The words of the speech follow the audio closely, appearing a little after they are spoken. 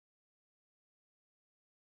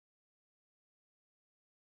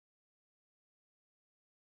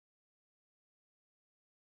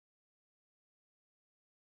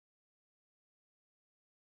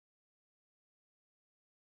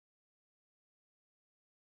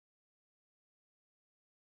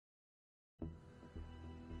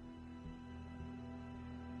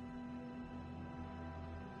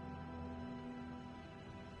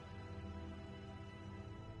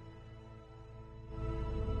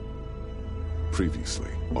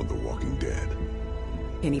Previously on The Walking Dead.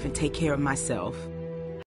 Can't even take care of myself.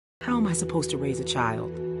 How am I supposed to raise a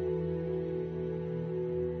child?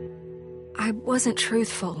 I wasn't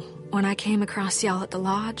truthful when I came across y'all at the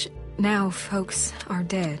lodge. Now folks are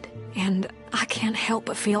dead, and I can't help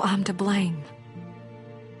but feel I'm to blame.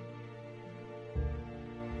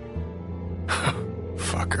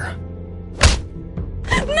 Fucker.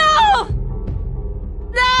 No!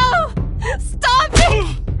 No! Stop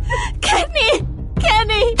it! Kenny!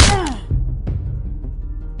 Kenny!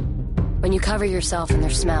 When you cover yourself in their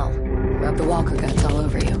smell, rub the walker guts all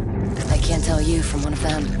over you. They can't tell you from one of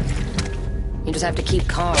them. You just have to keep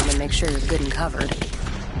calm and make sure you're good and covered.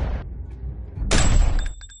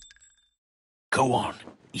 Go on.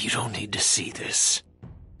 You don't need to see this.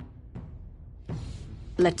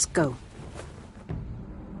 Let's go.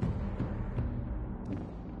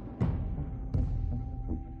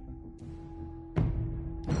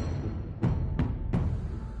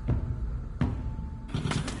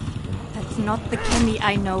 That's not the Kenny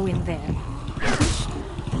I know in there.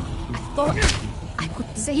 I thought I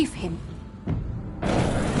could save him.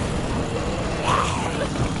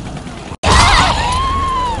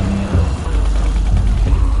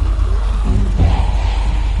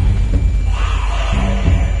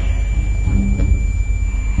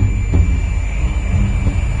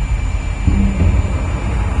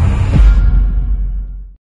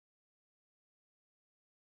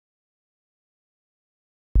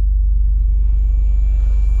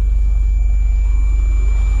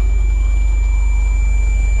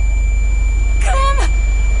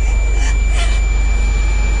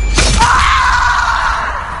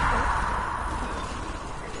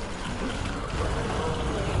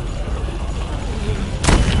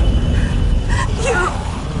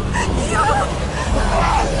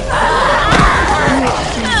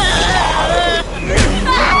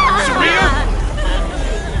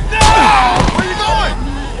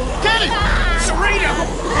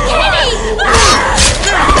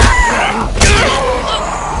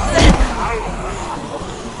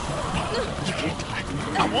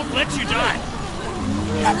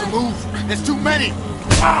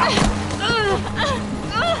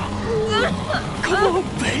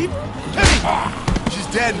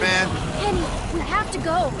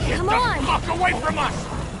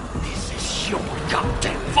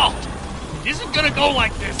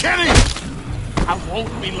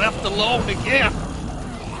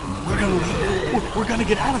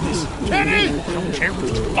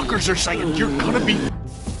 Are saying you're gonna be...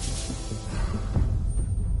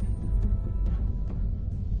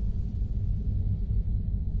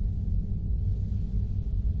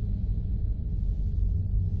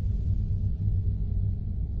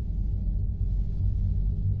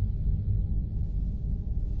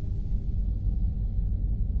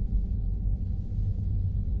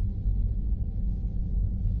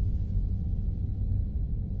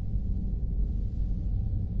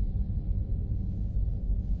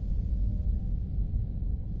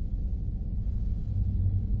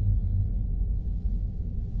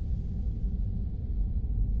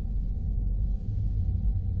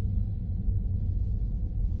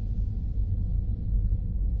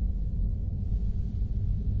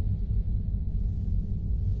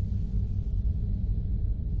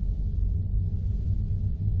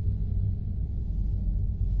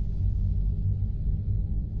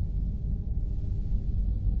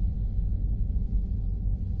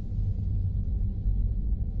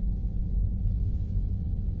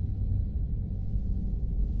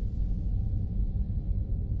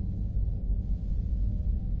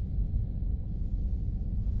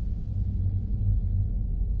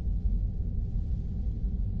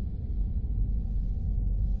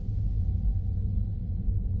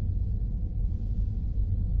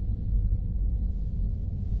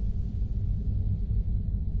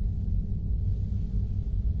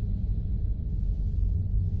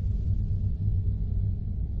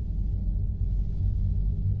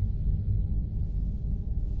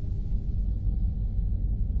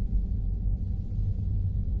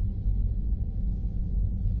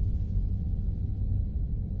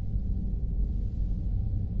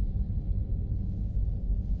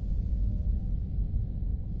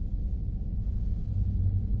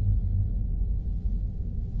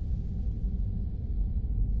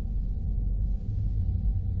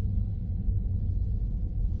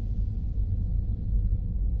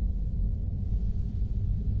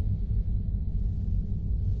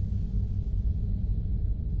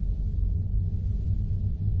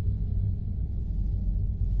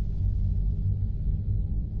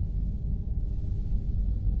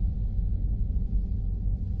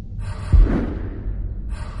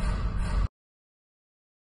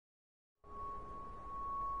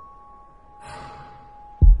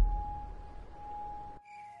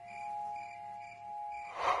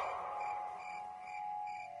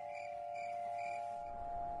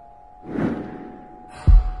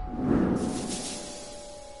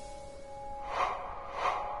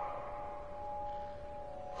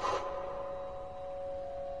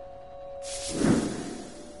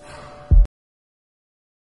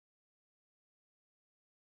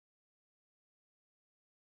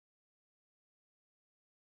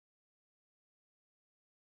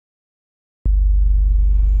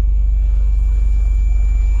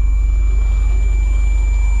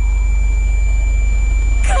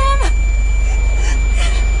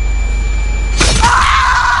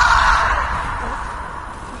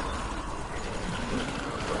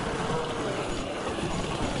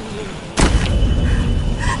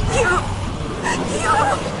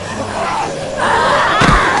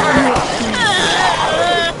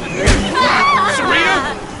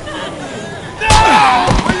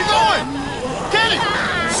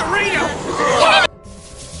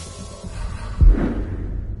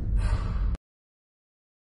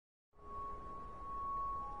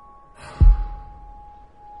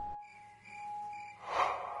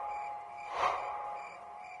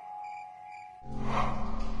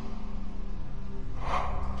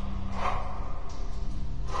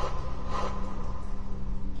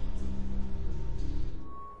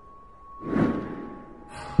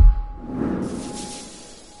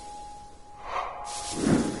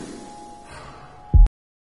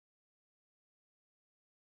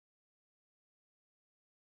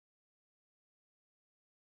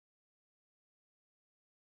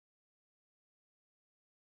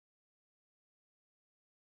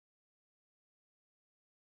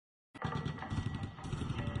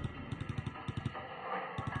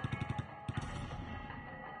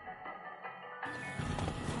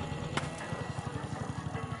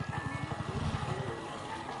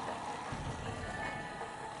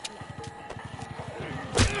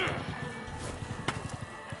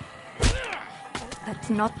 It's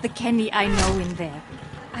not the Kenny I know in there.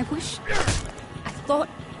 I thought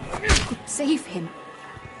I could save him.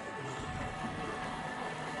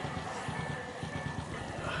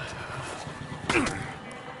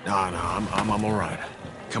 Nah, I'm all right.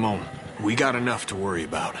 Come on, we got enough to worry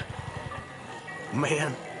about.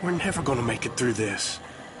 Man, we're never gonna make it through this.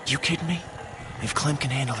 You kidding me? If Clem can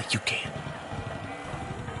handle it, you can.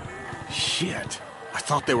 Shit. I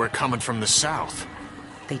thought they were coming from the south.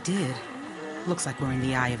 They did. Looks like we're in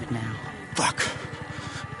the eye of it now. Fuck.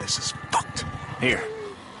 This is fucked. Here,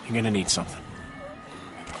 you're gonna need something.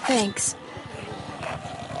 Thanks.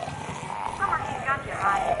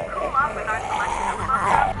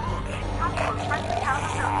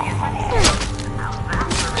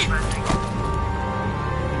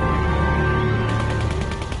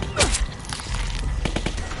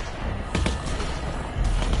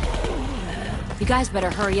 You guys better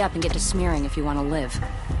hurry up and get to smearing if you want to live.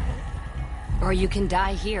 Or you can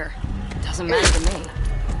die here. Doesn't matter to me.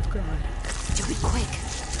 God. Do it quick.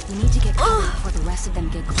 We need to get covered before the rest of them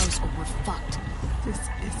get close or we're fucked. This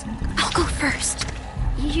isn't I'll go first.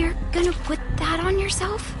 You're gonna put that on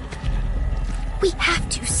yourself? We have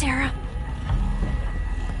to, Sarah.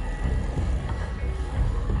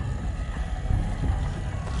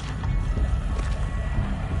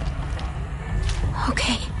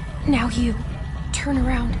 Okay, now you. Turn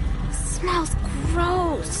around. Smells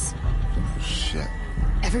gross. Shit.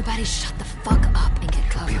 Everybody shut the fuck up and get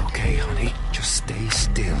covered. Be okay, honey. Just stay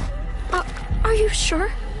still. Are you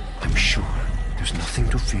sure? I'm sure. There's nothing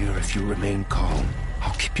to fear if you remain calm.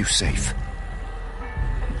 I'll keep you safe.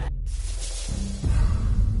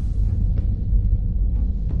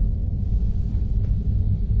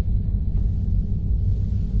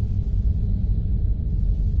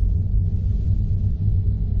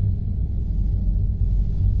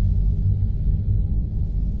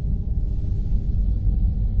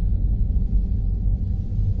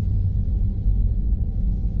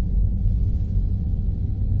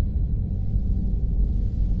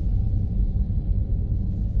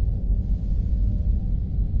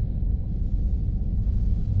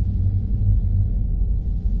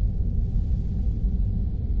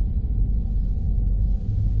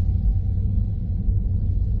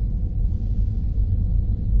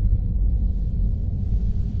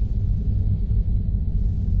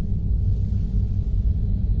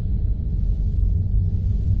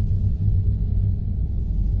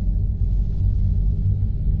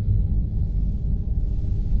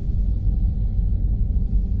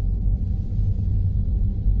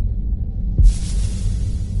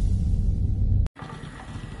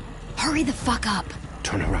 Hurry the fuck up.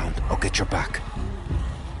 Turn around. I'll get your back.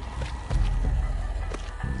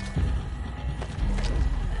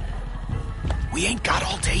 We ain't got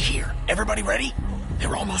all day here. Everybody ready?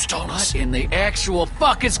 They're almost on us. What in the actual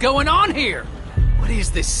fuck is going on here? What is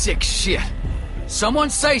this sick shit? Someone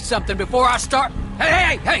say something before I start.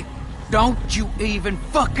 Hey! Don't you even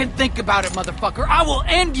fucking think about it, motherfucker. I will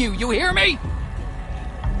end you, you hear me?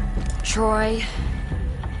 Troy,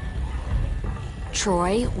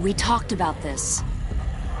 we talked about this.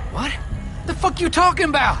 What? The fuck you talking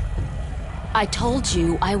about? I told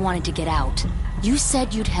you I wanted to get out. You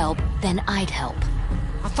said you'd help, then I'd help.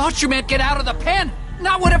 I thought you meant get out of the pen,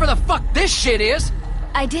 not whatever the fuck this shit is.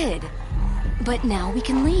 I did. But now we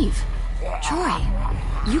can leave. Troy,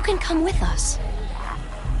 you can come with us.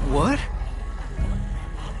 What?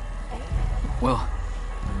 Well,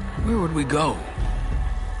 where would we go?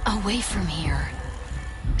 Away from here.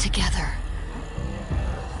 Together.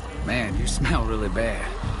 Man, you smell really bad.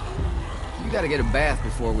 You gotta get a bath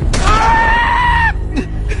before we...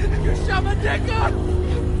 You shot my dick up!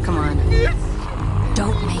 Come on.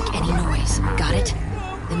 Don't make any noise, got it?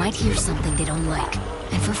 They might hear something they don't like.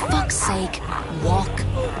 And for fuck's sake, walk.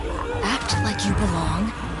 Act like you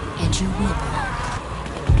belong, and you will belong.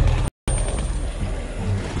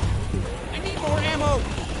 I need more ammo!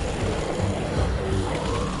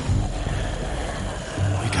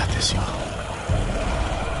 We got this, y'all.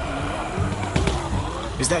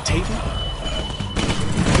 Is that Tavy?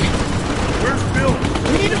 Where's Bill?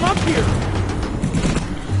 We need him up here!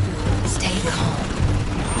 Stay calm.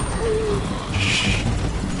 Shh.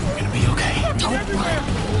 We're gonna be okay. Don't run.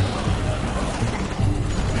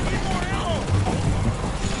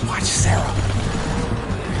 Watch Sarah.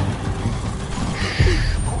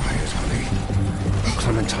 Quiet, honey.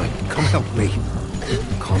 Clementine, come help me.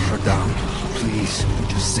 Calm her down. Please,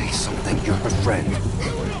 just say something. You're her friend.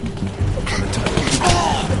 Clementine.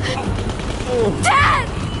 Dad! Dad!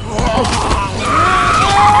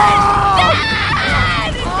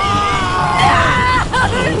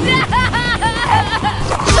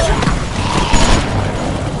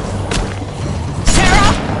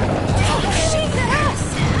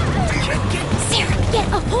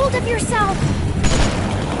 yourself!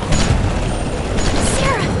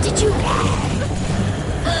 Sarah, did you...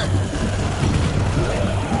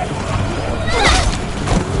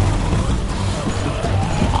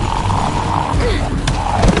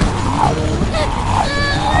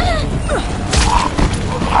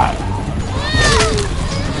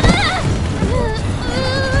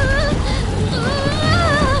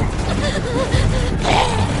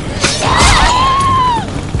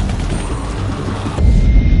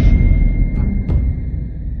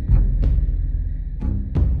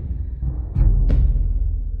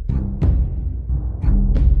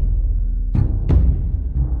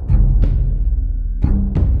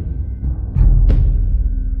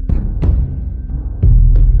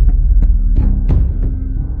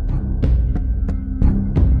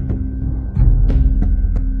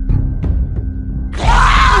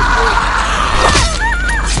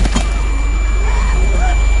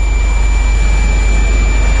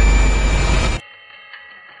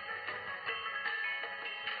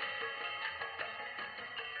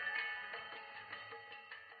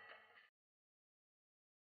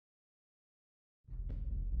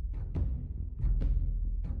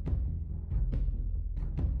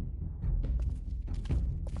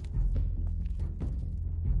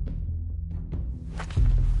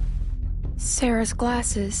 Sarah's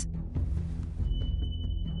glasses.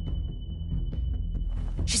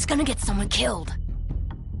 She's gonna get someone killed.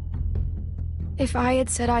 If I had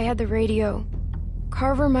said I had the radio,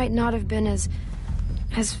 Carver might not have been as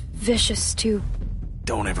vicious too.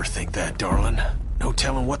 Don't ever think that, darling. No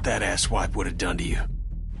telling what that asswipe would have done to you.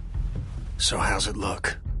 So how's it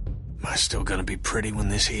look? Am I still gonna be pretty when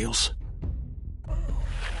this heals?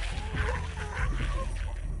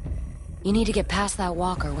 You need to get past that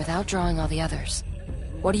walker without drawing all the others.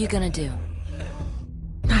 What are you gonna do?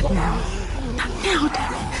 Not now. Not now,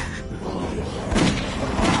 damn it.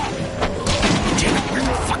 Damn it, where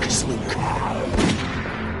the fuck is Luke?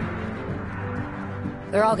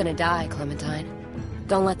 They're all gonna die, Clementine.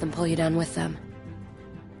 Don't let them pull you down with them.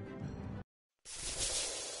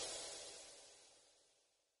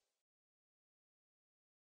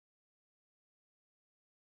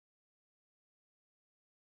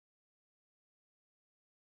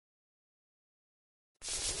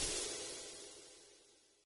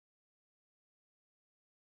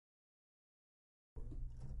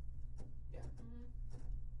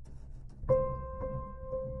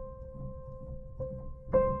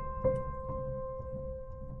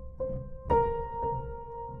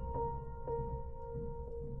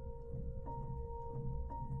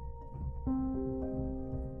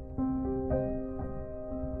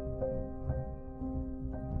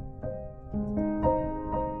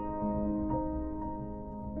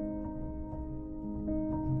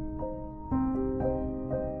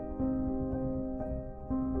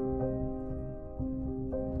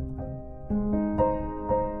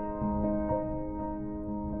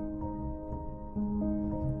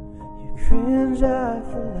 Cringe at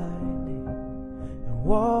the lightning and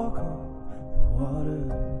walk on the water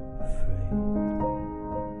afraid.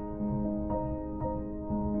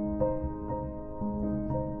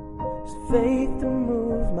 It's faith to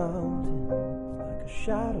move mountains like a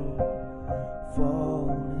shadow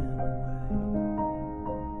falling away.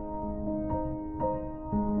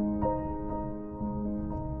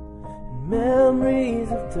 And memories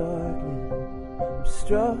of darkness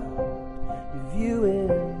obstruct your view in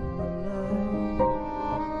the night.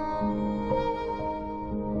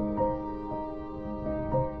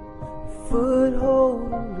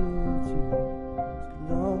 Foothold eludes you as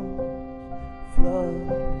lungs flood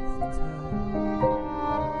with the tide.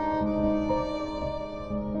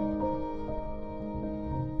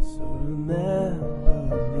 So remember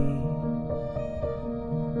me,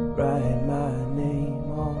 write my name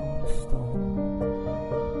on the stone.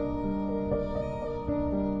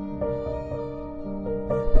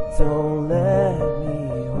 But don't let me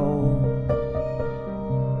hold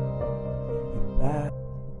you back.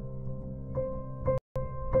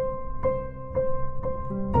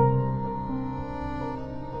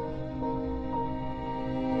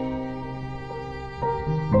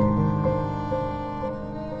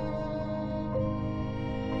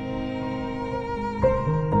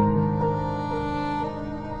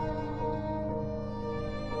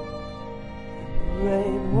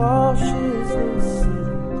 Rain washes the city,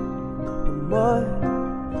 the mud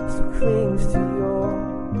still clings to your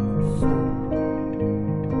soul.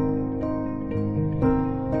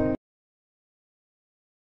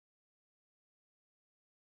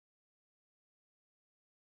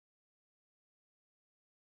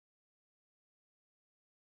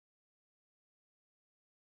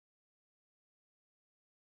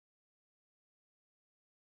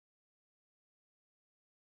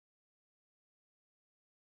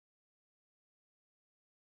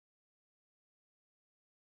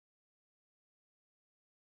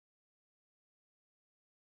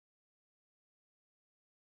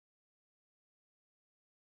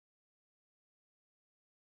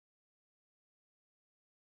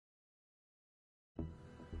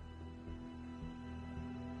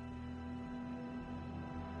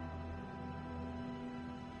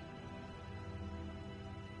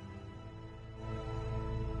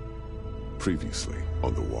 Previously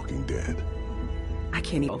on The Walking Dead. I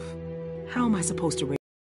can't even. How am I supposed to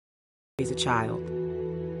raise a child?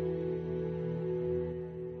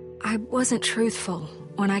 I wasn't truthful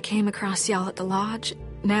when I came across y'all at the lodge.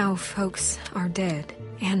 Now folks are dead,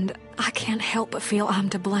 and I can't help but feel I'm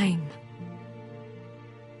to blame.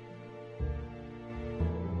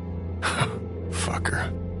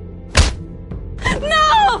 Fucker.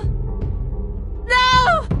 No!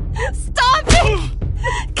 No! Stop it!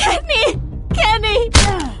 Kenny! Kenny!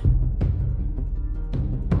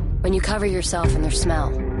 When you cover yourself in their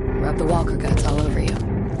smell, rub the walker guts all over you.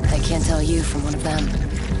 They can't tell you from one of them.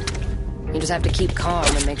 You just have to keep calm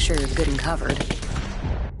and make sure you're good and covered.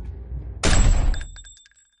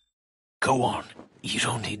 Go on. You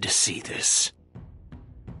don't need to see this.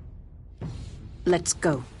 Let's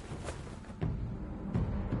go.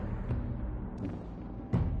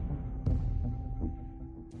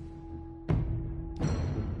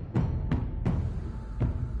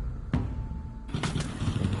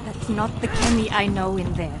 That's not the Kenny I know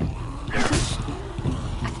in there.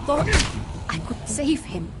 I thought I could save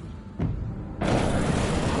him.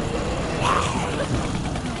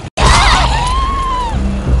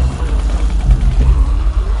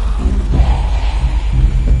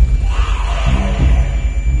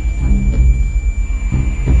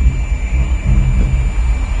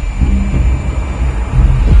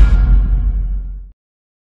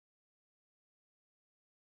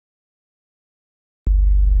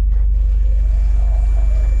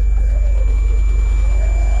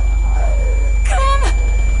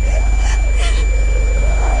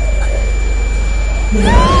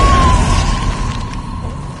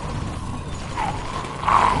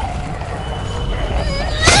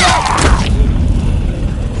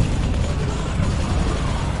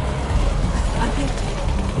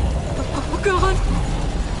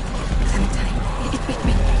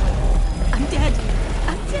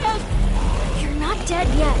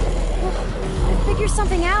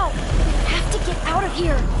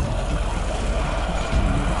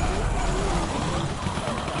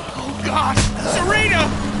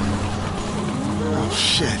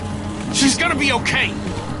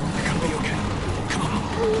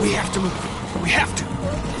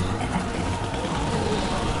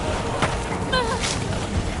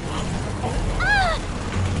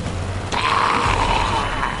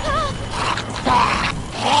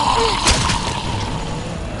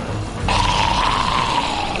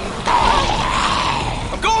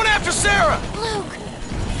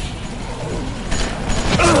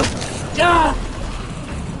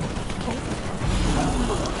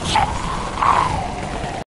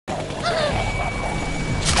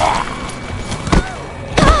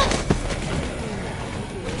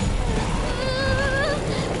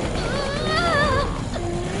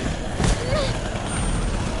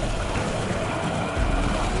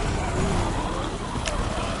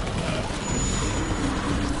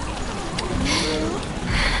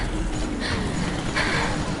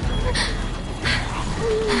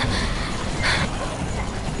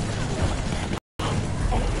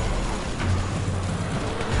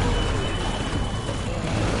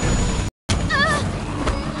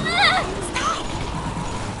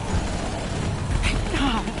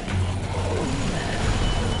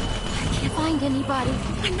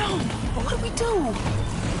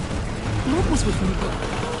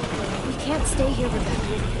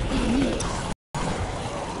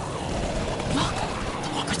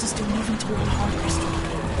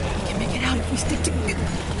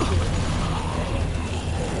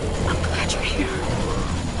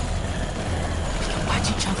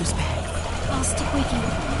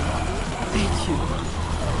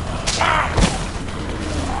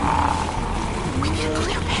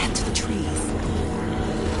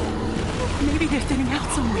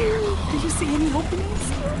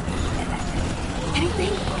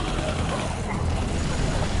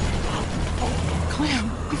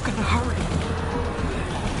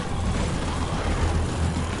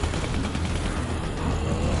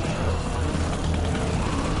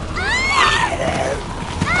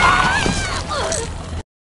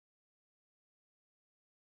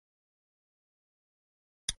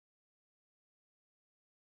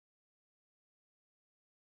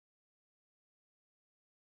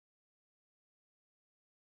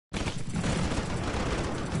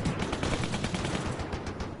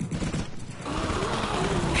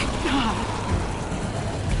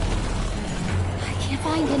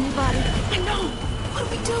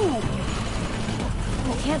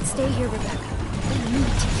 Stay here, Rebecca. We need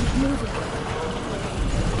to keep moving.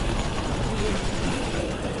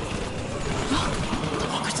 Look, the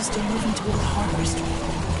walkers are still moving toward the hardware store.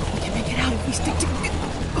 We can make it out if we stick together.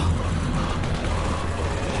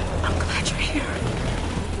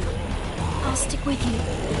 with you.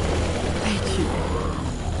 Thank you.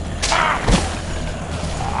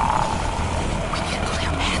 We need to clear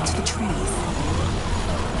a path to the trees.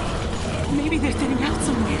 Maybe they're getting out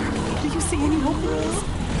somewhere. Do you see any openings?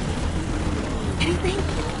 Anything?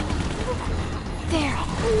 There.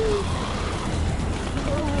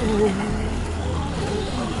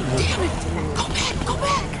 Damn it! Go back! Go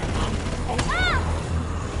back!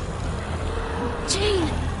 Jane!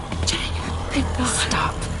 Thank God.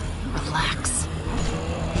 Stop. Relax.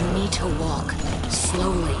 You need to walk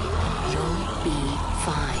slowly. You'll be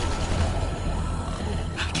fine.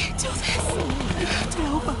 I can't do this. You have to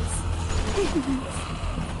help us. Please.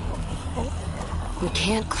 We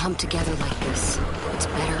can't clump together like this. It's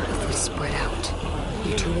better if we spread out.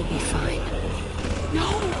 You two will be fine.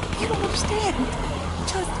 No, you don't understand.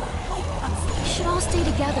 Just help us. We should all stay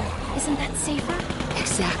together. Isn't that safer?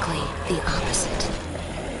 Exactly the opposite.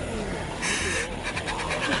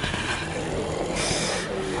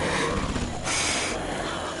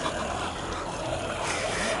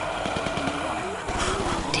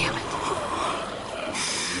 Damn it.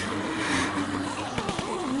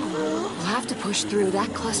 We'll have to push through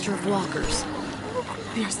that cluster of walkers.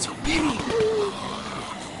 There's too many.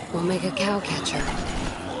 We'll make a cow catcher.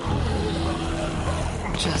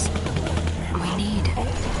 Just... we need...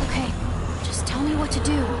 Okay, just tell me what to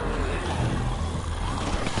do.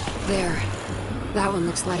 There. That one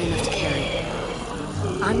looks light enough to carry.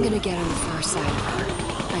 I'm gonna get on the far side of her.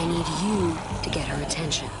 I need you to get her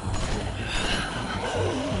attention.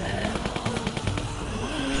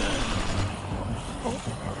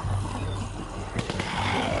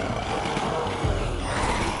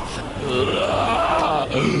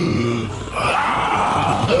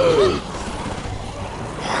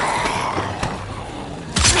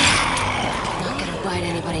 Not gonna bite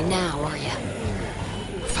anybody now, are you?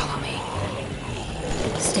 Follow me.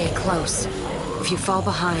 Stay close. If you fall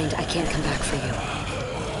behind, I can't come back for you.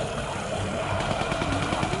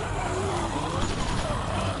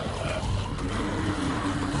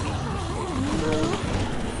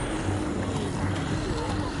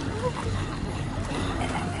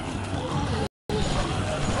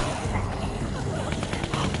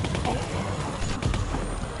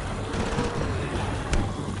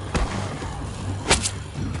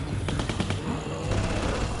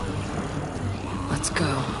 Let's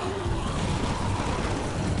go.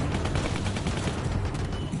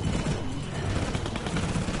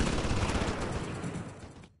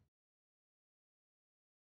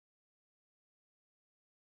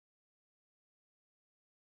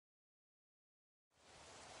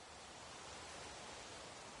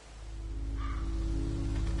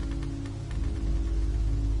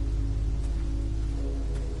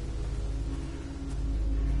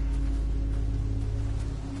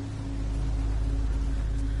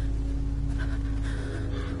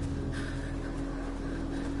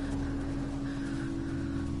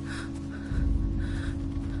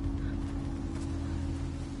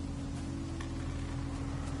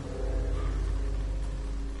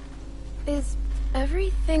 Is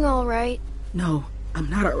everything all right? No, I'm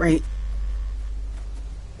not all right.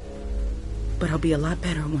 But I'll be a lot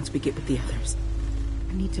better once we get with the others.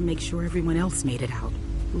 I need to make sure everyone else made it out.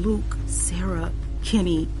 Luke, Sarah,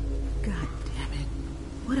 Kenny. God damn it.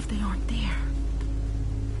 What if they aren't there?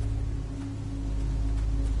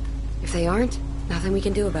 If they aren't, nothing we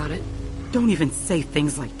can do about it. Don't even say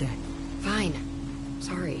things like that. Fine.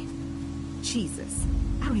 Sorry. Jesus.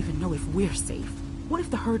 I don't even know if we're safe. What if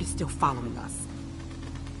the herd is still following us?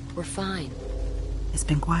 We're fine. It's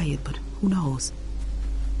been quiet, but who knows?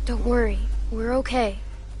 Don't worry, we're okay.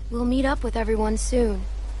 We'll meet up with everyone soon.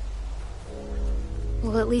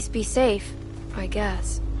 We'll at least be safe, I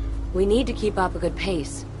guess. We need to keep up a good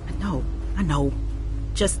pace. I know.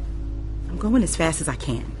 Just, I'm going as fast as I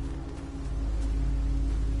can.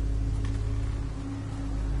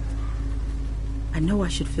 I know I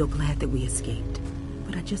should feel glad that we escaped,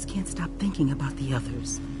 but I just can't stop thinking about the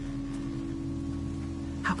others.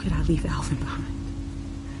 How could I leave Alvin behind?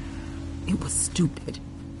 It was stupid.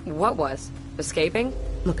 What was? Escaping?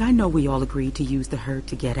 Look, I know we all agreed to use the herd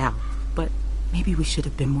to get out, but maybe we should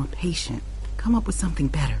have been more patient. Come up with something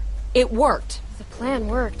better. It worked. The plan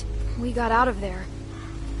worked. We got out of there.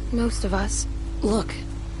 Most of us. Look,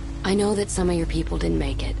 I know that some of your people didn't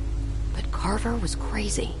make it, but Carver was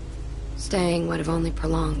crazy. Staying would have only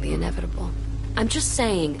prolonged the inevitable. I'm just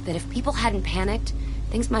saying that if people hadn't panicked,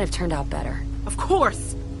 things might have turned out better. Of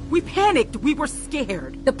course! We panicked! We were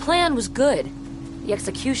scared! The plan was good. The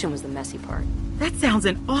execution was the messy part. That sounds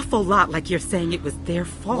an awful lot like you're saying it was their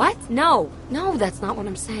fault. What? No, that's not what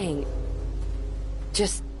I'm saying.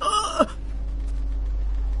 Just...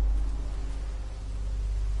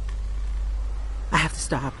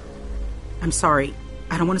 stop. I'm sorry.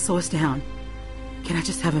 I don't want to slow us down. Can I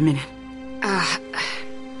just have a minute?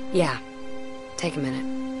 Yeah. Take a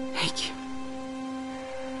minute. Thank you.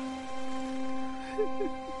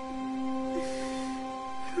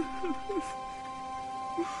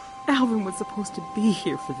 Alvin was supposed to be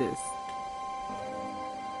here for this.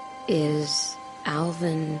 Is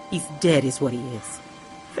Alvin... He's dead is what he is.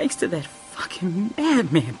 Thanks to that fucking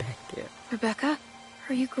madman back there. Rebecca,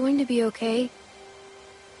 are you going to be okay?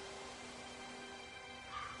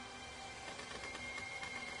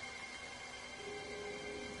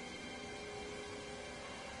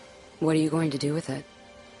 What are you going to do with it?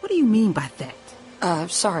 What do you mean by that?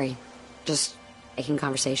 Sorry. Just making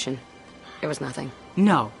conversation. It was nothing.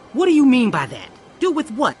 No. What do you mean by that? Do with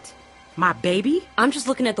what? My baby? I'm just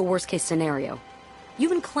looking at the worst case scenario.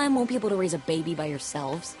 You and Clem won't be able to raise a baby by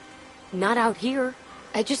yourselves. Not out here.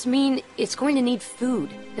 I just mean it's going to need food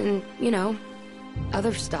and, you know,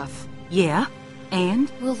 other stuff. Yeah?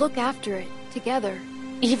 And? We'll look after it together.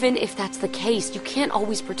 Even if that's the case, you can't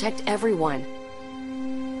always protect everyone.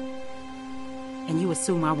 And you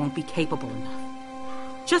assume I won't be capable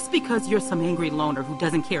enough. Just because you're some angry loner who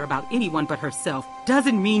doesn't care about anyone but herself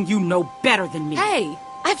doesn't mean you know better than me. Hey,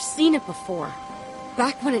 I've seen it before.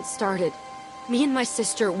 Back when it started, me and my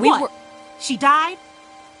sister, we What? were... She died?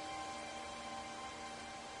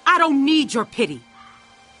 I don't need your pity.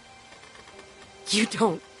 You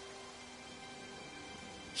don't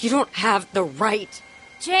have the right.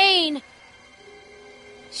 Jane!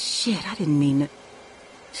 Shit, I didn't mean it.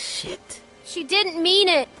 Shit. She didn't mean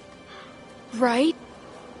it. Right?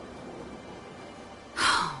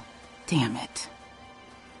 Damn it.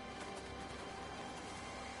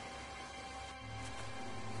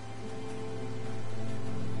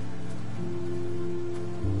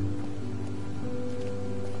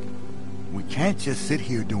 We can't just sit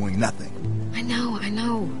here doing nothing. I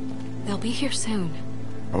know. They'll be here soon.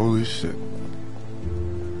 Holy shit.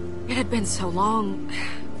 It had been so long.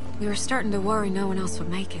 We were starting to worry no one else would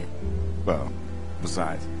make it. Well,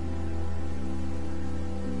 besides.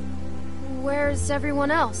 Where's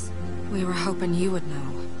everyone else? We were hoping you would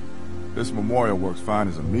know. This memorial works fine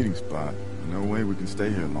as a meeting spot. No way we can stay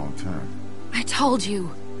here long term. I told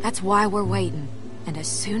you. That's why we're waiting. And as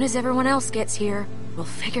soon as everyone else gets here, we'll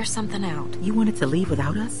figure something out. You wanted to leave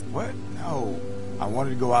without us? What? No. I wanted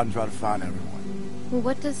to go out and try to find everyone. Well,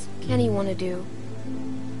 what does Kenny want to do?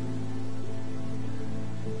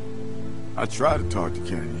 I tried to talk to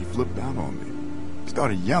Kenny. He flipped out on me. He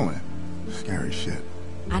started yelling. Scary shit.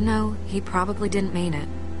 I know, he probably didn't mean it.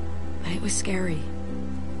 But it was scary.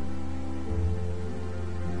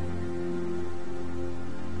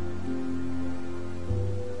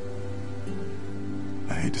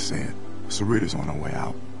 I hate to say it. Sarita's on her way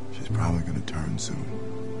out. She's probably gonna turn soon.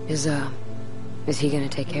 Is he gonna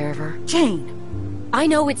take care of her? Jane! I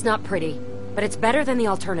know it's not pretty, but it's better than the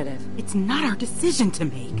alternative. It's not our decision to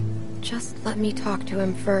make. Just let me talk to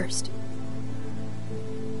him first.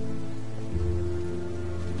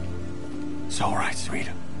 It's all right,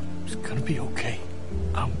 Sarita. It's gonna be okay.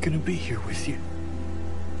 I'm gonna be here with you.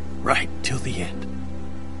 Right till the end.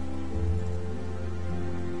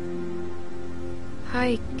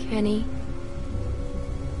 Hi, Kenny.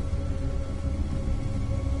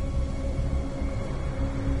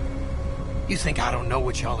 You think I don't know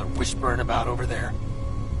what y'all are whispering about over there?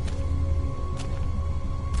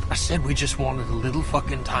 I said we just wanted a little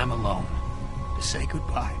fucking time alone to say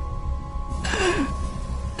goodbye.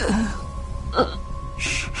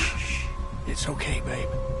 Shh, shh, shh. It's okay, babe.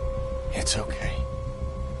 It's okay.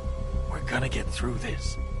 We're gonna get through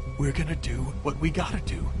this. We're gonna do what we gotta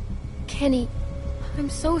do. Kenny, I'm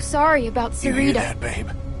so sorry about Sarita. You hear that, babe?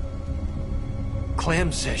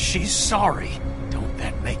 Clem says she's sorry. Don't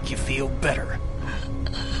that make you feel better?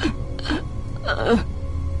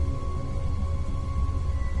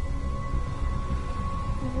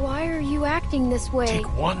 Why are you acting this way?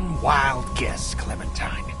 Take one wild guess,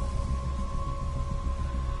 Clementine.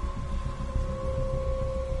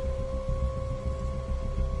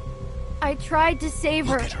 I tried to save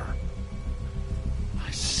her. Look at her.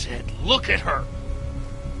 I said, look at her.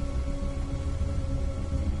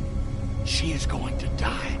 She is going to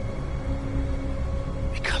die.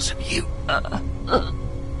 Because of you.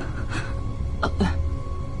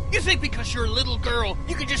 You think because you're a little girl,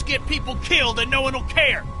 you can just get people killed and no one will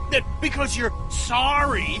care? That because you're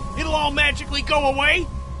sorry, it'll all magically go away?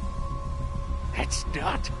 That's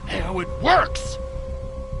not how it works.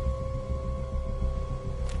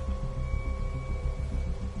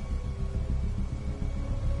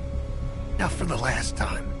 Now for the last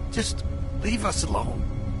time, just leave us alone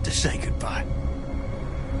to say goodbye.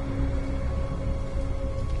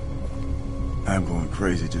 I'm going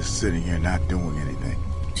crazy just sitting here not doing anything.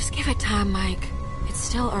 Just give it time, Mike. It's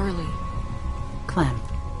still early. Clem,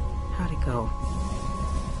 how'd it go?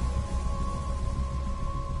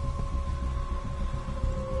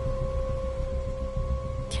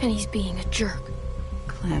 Kenny's being a jerk.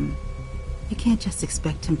 Clem, you can't just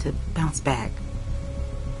expect him to bounce back.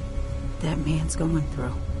 That man's going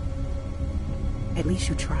through. At least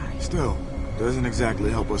you try. Still, doesn't exactly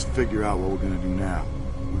help us figure out what we're gonna do now.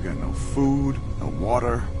 We got no food, no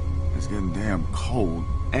water. It's getting damn cold,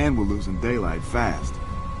 and we're losing daylight fast.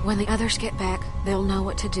 When the others get back, they'll know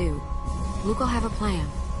what to do. Luke will have a plan.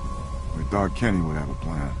 We thought Kenny would have a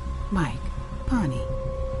plan. Mike, Bonnie.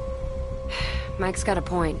 Mike's got a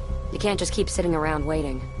point. You can't just keep sitting around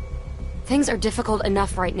waiting. Things are difficult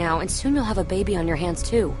enough right now, and soon you'll have a baby on your hands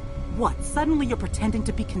too. What, suddenly you're pretending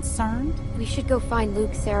to be concerned? We should go find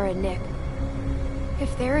Luke, Sarah, and Nick.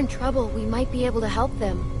 If they're in trouble, we might be able to help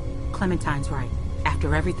them. Clementine's right.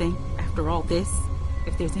 After everything, after all this,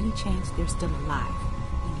 if there's any chance they're still alive,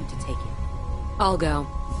 we need to take it. I'll go.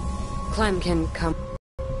 Clem can come.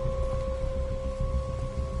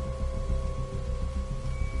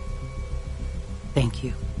 Thank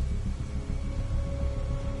you.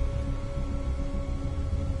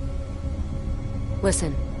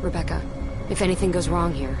 Listen, Rebecca, if anything goes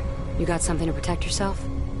wrong here, you got something to protect yourself?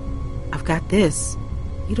 I've got this.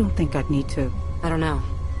 You don't think I'd need to? I don't know,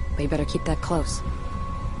 but you better keep that close.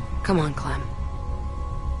 Come on, Clem.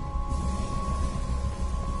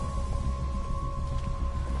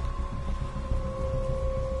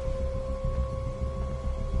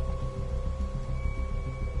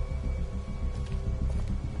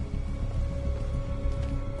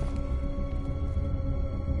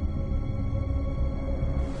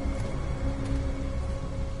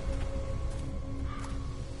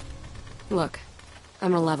 Look,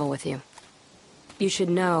 I'm gonna level with you. You should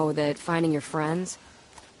know that finding your friends,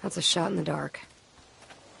 that's a shot in the dark.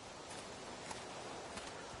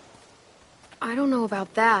 I don't know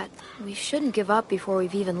about that. We shouldn't give up before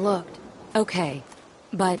we've even looked. Okay,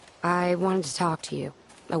 but I wanted to talk to you,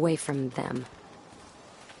 away from them.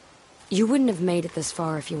 You wouldn't have made it this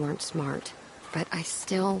far if you weren't smart, but I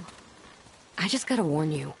just gotta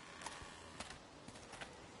warn you.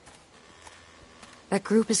 That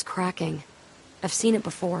group is cracking. I've seen it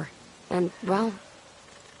before. And, well,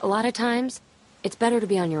 a lot of times, it's better to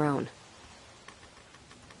be on your own.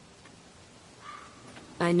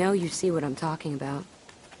 I know you see what I'm talking about.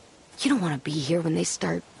 You don't want to be here when they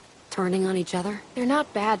start turning on each other. They're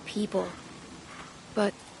not bad people.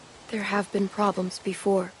 But there have been problems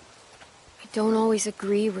before. I don't always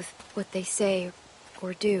agree with what they say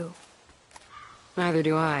or do. Neither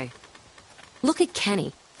do I. Look at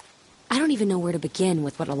Kenny. I don't even know where to begin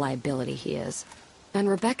with what a liability he is. And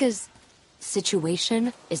Rebecca's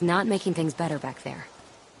situation is not making things better back there.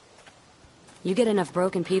 You get enough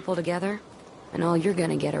broken people together, and all you're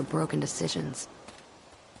gonna get are broken decisions.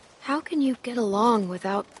 How can you get along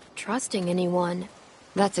without trusting anyone?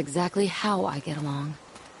 That's exactly how I get along.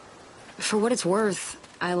 For what it's worth,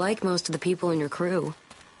 I like most of the people in your crew.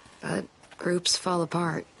 But groups fall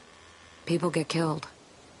apart. People get killed.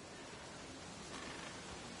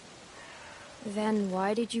 Then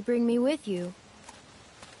why did you bring me with you?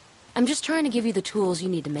 I'm just trying to give you the tools you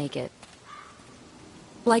need to make it.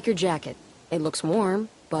 Like your jacket. It looks warm,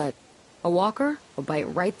 but a walker will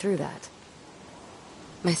bite right through that.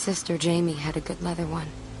 My sister Jamie had a good leather one.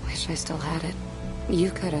 Wish I still had it.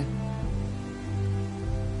 You could've.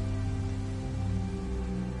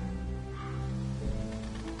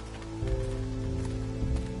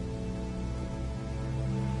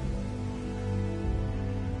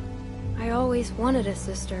 I always wanted a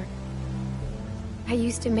sister. I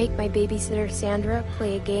used to make my babysitter Sandra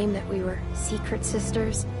play a game that we were secret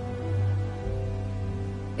sisters.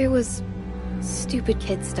 It was stupid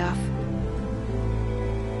kid stuff.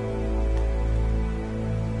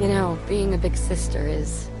 You know, being a big sister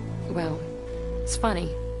is, well, it's funny.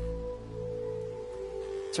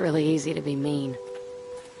 It's really easy to be mean.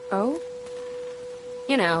 Oh?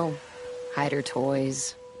 You know, hide her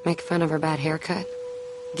toys, make fun of her bad haircut,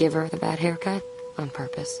 give her the bad haircut on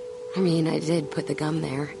purpose. I mean, I did put the gum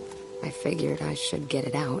there. I figured I should get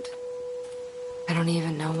it out. I don't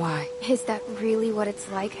even know why. Is that really what it's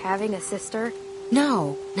like having a sister?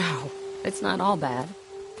 No, it's not all bad,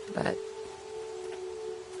 but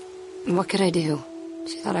what could I do?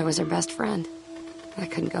 She thought I was her best friend. I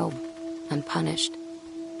couldn't go unpunished.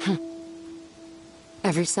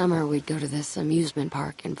 Every summer we'd go to this amusement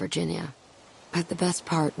park in Virginia. But the best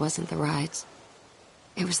part wasn't the rides.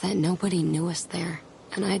 It was that nobody knew us there,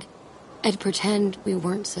 and I'd pretend we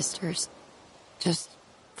weren't sisters. Just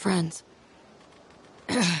friends.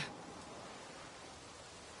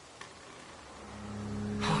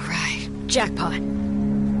 All right, jackpot.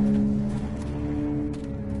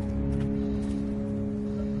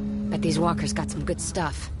 Bet these walkers got some good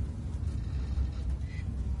stuff.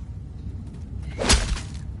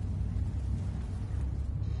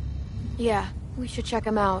 Yeah, we should check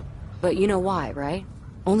them out. But you know why, right?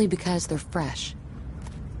 Only because they're fresh.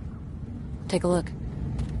 Take a look.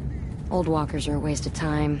 Old walkers are a waste of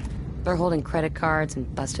time. They're holding credit cards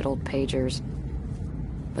and busted old pagers.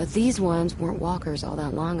 But these ones weren't walkers all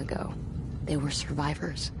that long ago. They were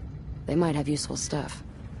survivors. They might have useful stuff.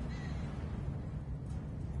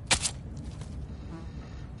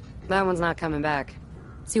 That one's not coming back.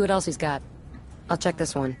 See what else he's got. I'll check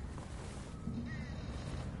this one.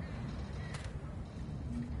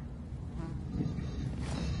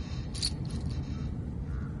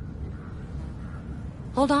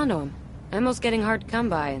 Hold on to him. Ammo's getting hard to come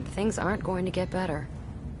by, and things aren't going to get better.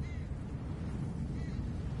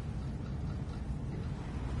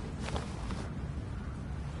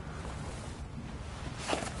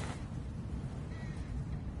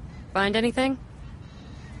 Find anything?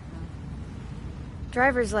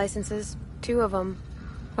 Driver's licenses. 2 of them.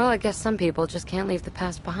 Well, I guess some people just can't leave the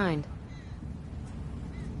past behind.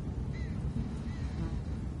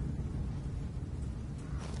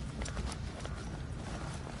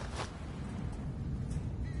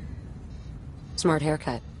 Smart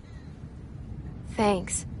haircut.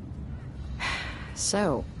 Thanks.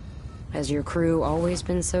 So, has your crew always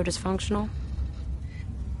been so dysfunctional?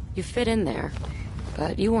 You fit in there,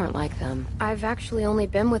 but you weren't like them. I've actually only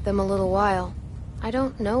been with them a little while. I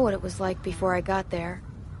don't know what it was like before I got there.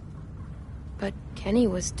 But Kenny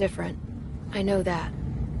was different. I know that.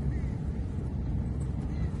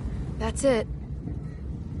 That's it.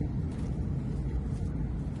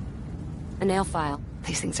 A nail file.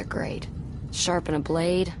 These things are great. Sharpen a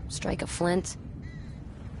blade, strike a flint.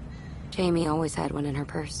 Jamie always had one in her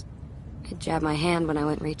purse. I'd jab my hand when I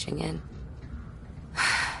went reaching in.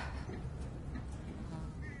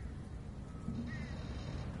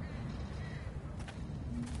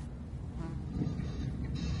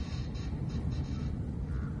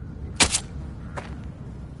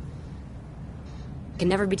 Can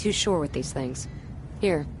never be too sure with these things.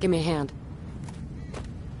 Here, give me a hand.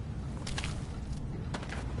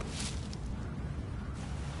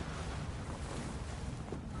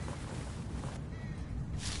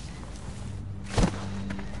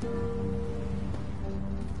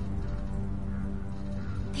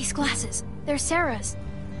 These glasses, they're Sarah's.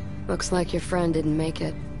 Looks like your friend didn't make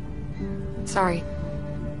it. Sorry.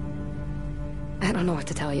 I don't know what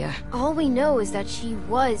to tell you. All we know is that she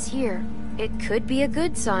was here. It could be a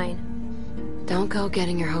good sign. Don't go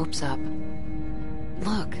getting your hopes up.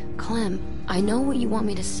 Look, Clem, I know what you want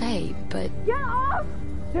me to say, but... Get off!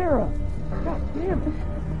 Sarah! God damn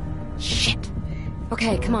it! Shit!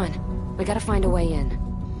 Okay, come on. We gotta find a way in.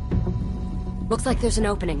 Looks like there's an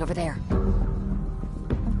opening over there.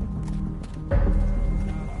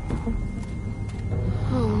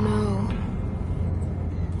 Oh no.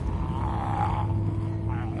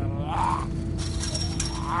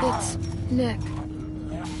 It's Nick.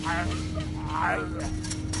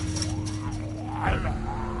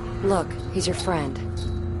 Look, he's your friend.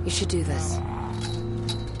 You should do this.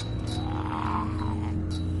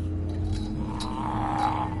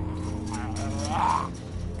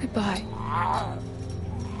 Goodbye.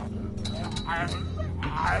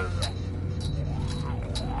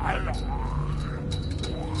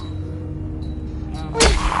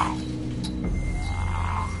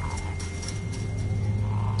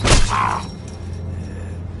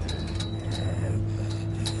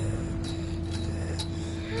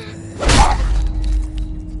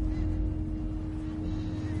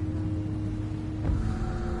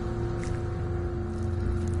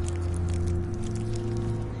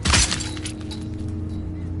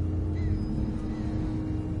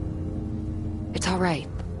 It's all right.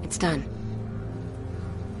 It's done.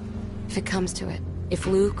 If it comes to it, if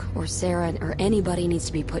Luke or Sarah or anybody needs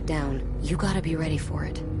to be put down, you gotta be ready for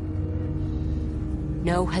it.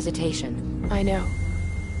 No hesitation. I know.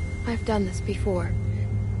 I've done this before.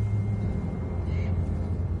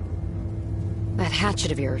 That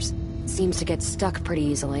hatchet of yours seems to get stuck pretty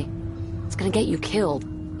easily. It's gonna get you killed.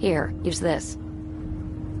 Here, use this.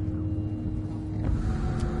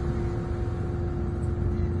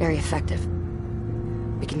 Very effective.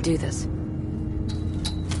 We can do this.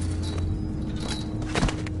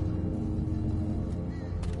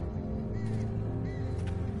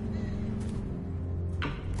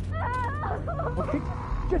 Okay,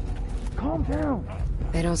 just calm down.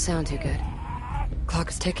 They don't sound too good. Clock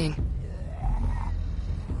is ticking.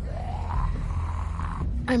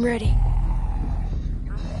 I'm ready.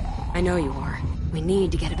 I know you are. We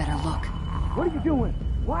need to get a better look. What are you doing?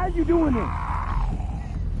 Why are you doing this?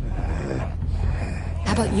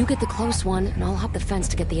 How about you get the close one, and I'll hop the fence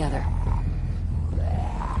to get the other.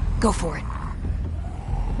 Go for it.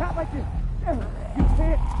 Not like this. You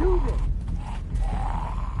can't do this.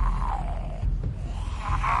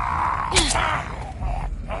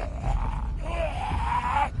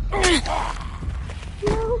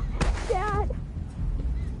 No, Dad.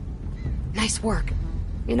 Nice work.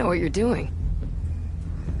 You know what you're doing.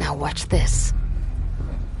 Now watch this.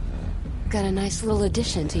 Got a nice little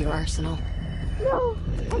addition to your arsenal. No,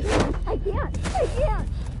 I can't.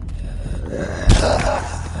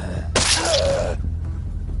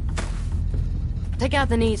 Take out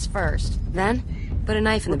the knees first. Then, put a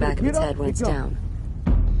knife in the back of its head when it's down.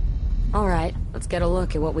 Alright, let's get a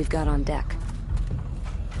look at what we've got on deck.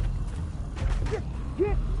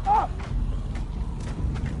 Get up!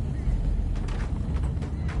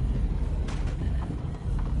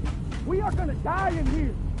 We are gonna die in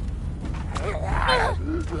here!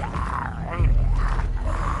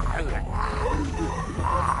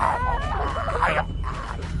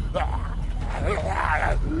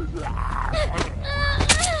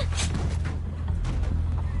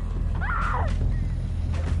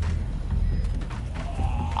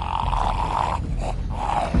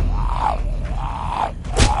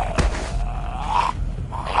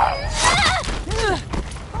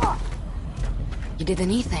 You did the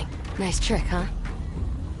knee thing. Nice trick, huh?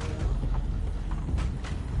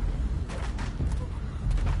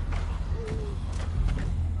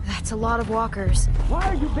 That's a lot of walkers. Why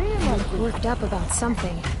are you being like this? Worked up about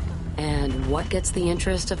something. And what gets the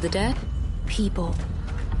interest of the dead? People.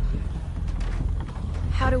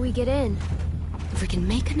 How do we get in? If we can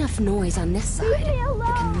make enough noise on this side, we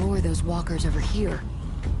can lure those walkers over here.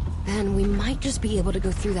 Then we might just be able to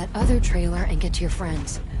go through that other trailer and get to your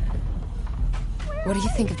friends. What do you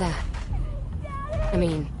think of that? I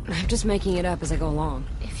mean, I'm just making it up as I go along.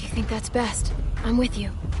 If you think that's best, I'm with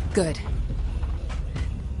you. Good.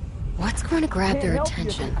 What's going to grab their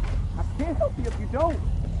attention? I can't help you if you don't.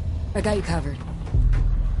 I got you covered.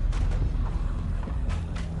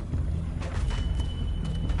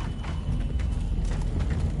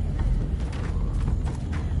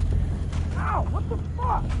 Ow, what the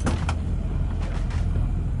fuck?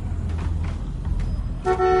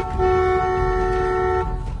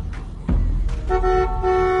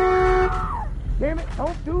 Damn it,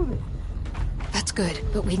 don't do this. That's good,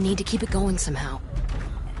 but we need to keep it going somehow.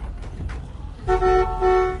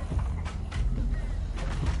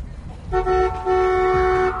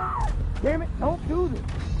 Damn it, don't do this.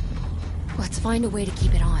 Let's find a way to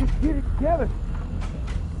keep it on. Just get it together.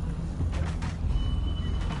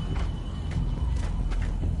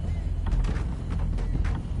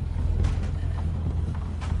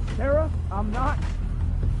 Sarah, I'm not.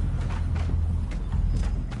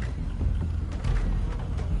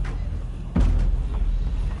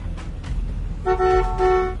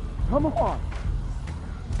 Come on.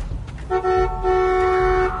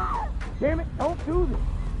 Damn it, don't do this.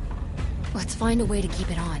 Let's find a way to keep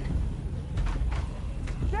it on.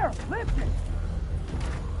 Sarah, lift it.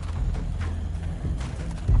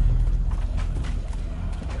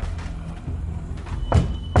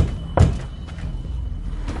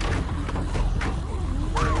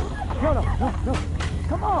 Shut up. No.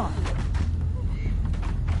 Come on.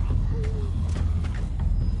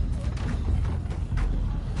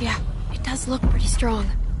 Yeah, it does look pretty strong.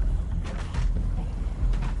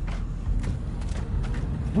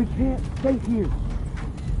 We can't stay here.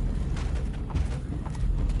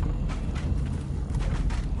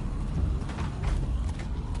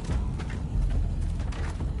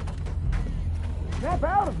 Snap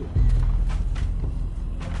out of it.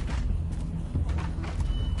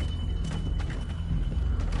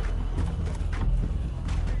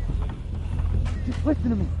 Just listen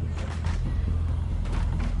to me.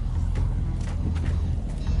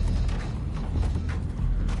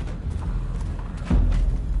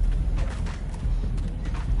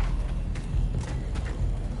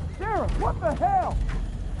 Sarah, what the hell?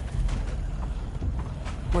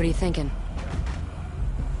 What are you thinking?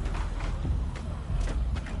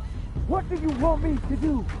 What do you want me to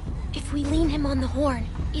do? If we lean him on the horn,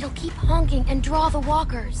 it'll keep honking and draw the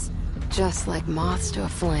walkers. Just like moths to a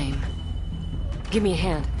flame. Give me a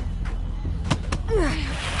hand.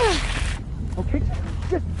 Okay,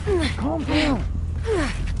 just calm down.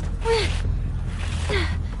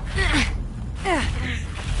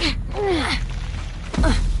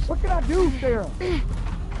 What can I do, Sarah?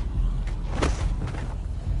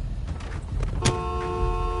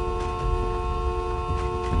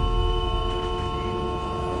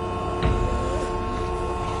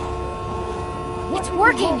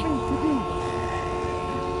 working!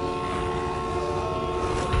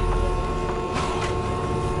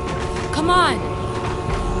 Come on!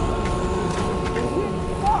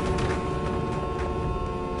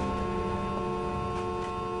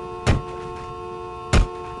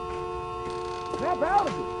 Snap out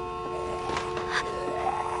of it!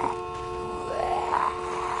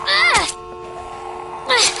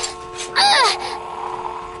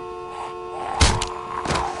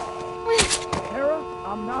 Sarah,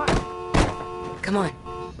 I'm not... Come on.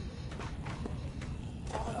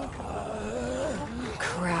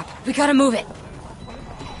 Crap. We gotta move it.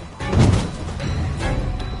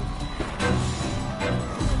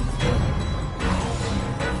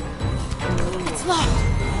 It's locked.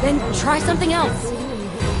 Then try something else.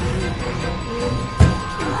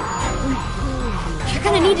 You're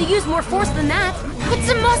gonna need to use more force than that. Put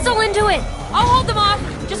some muscle into it. I'll hold them off.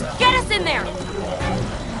 Just get us in there.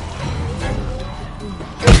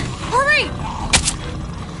 Hurry!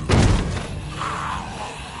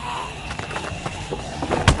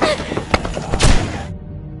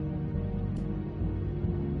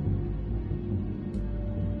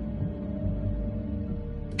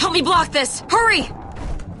 Help me block this! Hurry!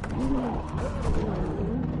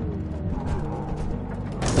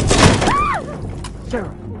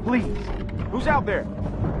 Sarah, please. Who's out there?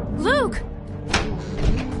 Luke!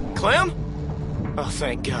 Clem? Oh,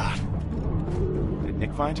 thank God. Did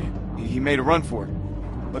Nick find you? He made a run for it.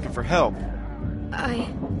 Looking for help. I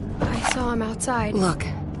saw him outside. Look,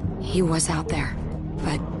 he was out there,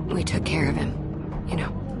 but we took care of him. You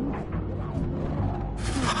know.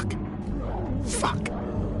 Fuck.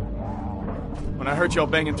 When I heard y'all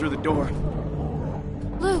banging through the door,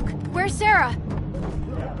 Luke, where's Sarah?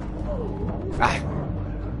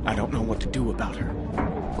 I don't know what to do about her.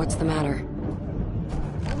 What's the matter?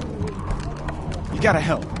 you gotta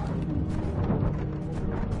help.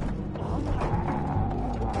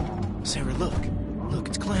 Sarah, look. Look,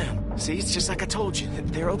 it's Clem. See, it's just like I told you.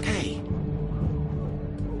 They're okay.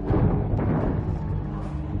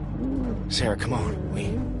 Sarah, come on.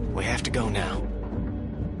 We have to go now.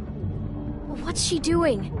 What's she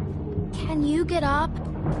doing? Can you get up?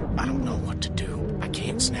 I don't know what to do. I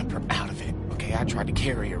can't snap her out of it. Okay, I tried to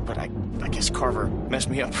carry her, but I guess Carver messed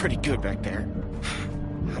me up pretty good back there.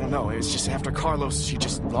 I don't know, it was just after Carlos, she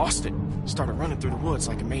just lost it. Started running through the woods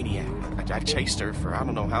like a maniac. I chased her for I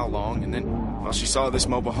don't know how long, and then, well, she saw this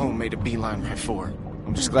mobile home, made a beeline right for her.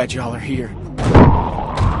 I'm just glad y'all are here.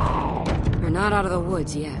 We're not out of the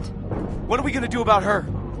woods yet. What are we gonna do about her?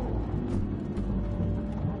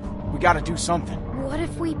 We gotta do something. What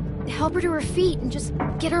if we help her to her feet and just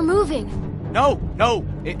get her moving? No,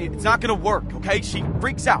 it's not gonna work, okay? She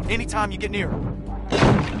freaks out anytime you get near her.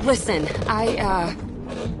 Listen,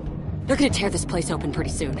 they're gonna tear this place open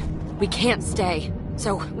pretty soon. We can't stay.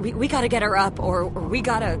 So, we gotta get her up, or we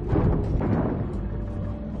gotta...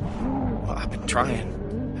 Well, I've been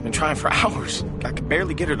trying for hours. I could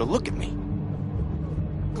barely get her to look at me.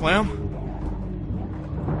 Clem?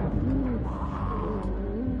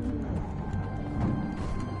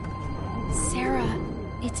 Sarah,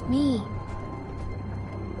 it's me.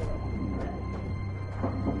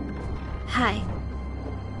 Hi.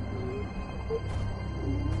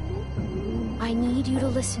 I need you to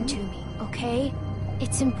listen to me, okay?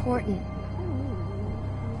 It's important.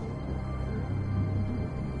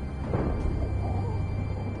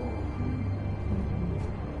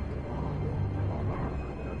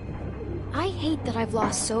 I hate that I've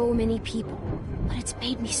lost so many people, but it's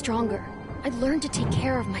made me stronger. I've learned to take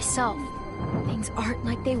care of myself. Things aren't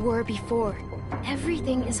like they were before.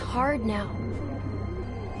 Everything is hard now.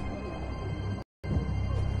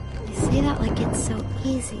 You say that like it's so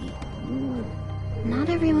easy. Not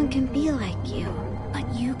everyone can be like you.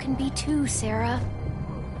 But you can be too, Sarah.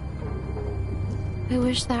 I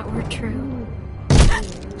wish that were true.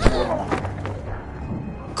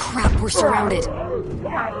 Crap, we're surrounded.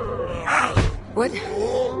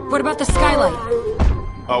 What about the skylight?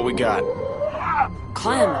 All we got.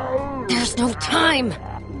 Clem, there's no time.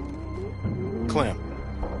 Clem.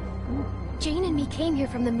 Jane and me came here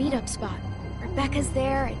from the meetup spot. Rebecca's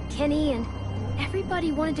there, and Kenny, and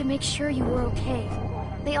everybody wanted to make sure you were okay.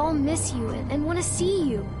 They all miss you and want to see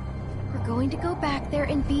you. We're going to go back there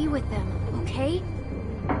and be with them, okay?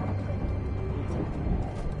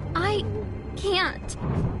 I can't.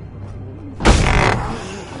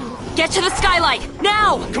 Get to the skylight,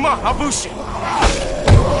 now! Come on, I'll boost you.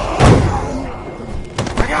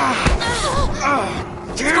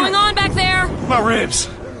 What's going on back there? My ribs.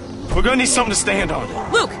 We're gonna need something to stand on.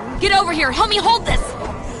 Luke, get over here. Help me hold this.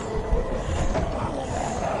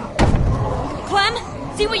 Clem,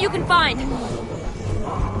 see what you can find.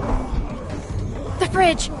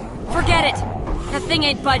 fridge! Forget it! That thing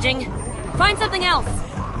ain't budging. Find something else!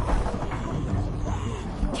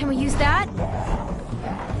 Can we use that?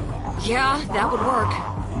 Yeah, that would work.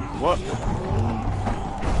 What?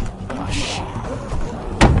 Oh, shit.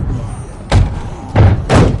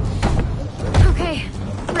 Okay,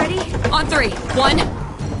 ready? On 3.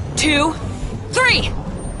 1, 2, 3!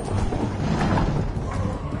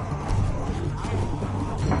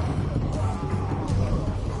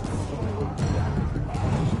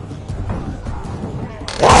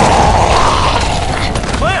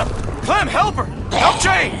 Clem, help her! Help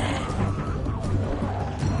Jane!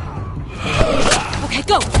 Okay,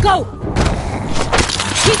 go! Go!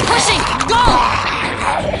 Keep pushing! Go!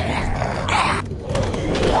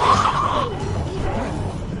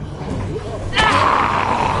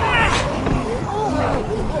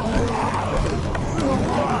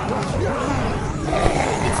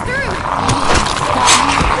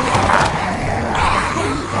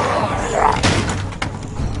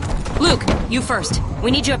 Luke, you first. We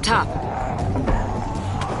need you up top.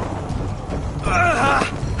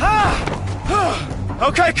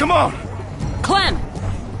 Okay, come on! Clem!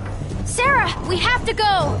 Sarah, we have to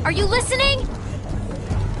go! Are you listening?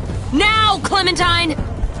 Now, Clementine!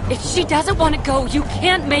 If she doesn't want to go, you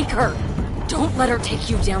can't make her. Don't let her take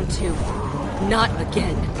you down too. Not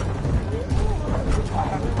again.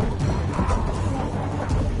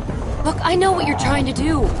 Look, I know what you're trying to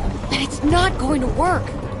do, but it's not going to work.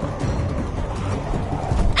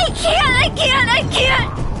 I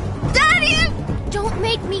can't! Daddy! Don't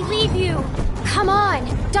make me leave you. Come on.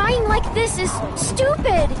 Dying like this is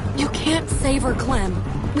stupid. You can't save her, Clem.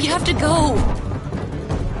 We have to go.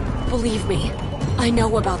 Believe me, I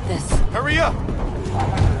know about this. Hurry up!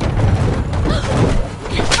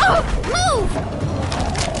 Move!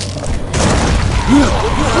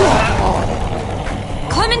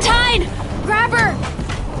 Clementine! Grab her!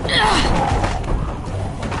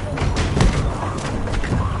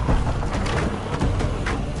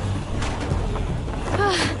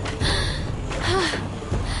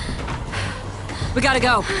 We gotta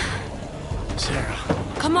go. Sarah.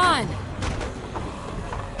 Come on.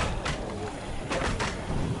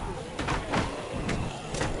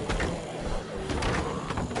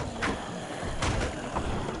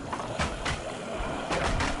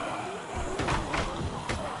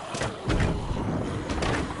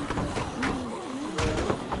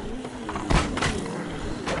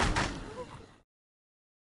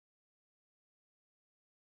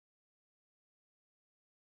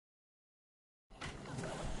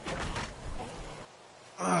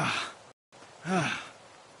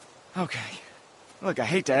 Okay. Look, I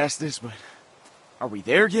hate to ask this, but are we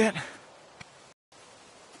there yet?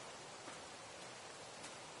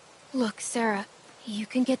 Look, Sarah, you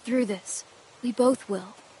can get through this. We both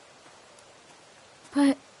will.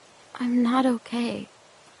 But I'm not okay.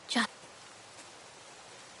 Just...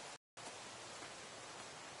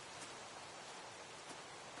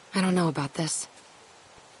 I don't know about this.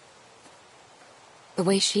 The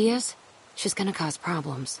way she is, she's gonna cause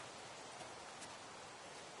problems.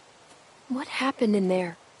 What happened in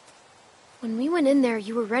there? When we went in there,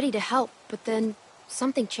 you were ready to help, but then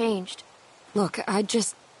something changed. Look, I'd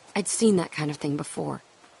seen that kind of thing before.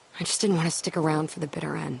 I just didn't want to stick around for the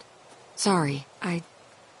bitter end. Sorry, I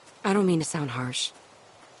don't mean to sound harsh.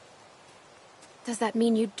 Does that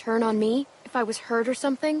mean you'd turn on me if I was hurt or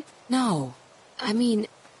something? No, I mean,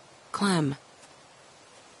 Clem,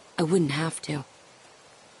 I wouldn't have to.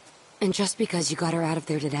 And just because you got her out of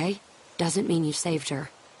there today, doesn't mean you saved her.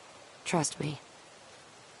 Trust me.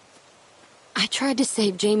 I tried to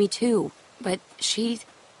save Jamie too, but she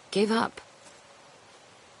gave up.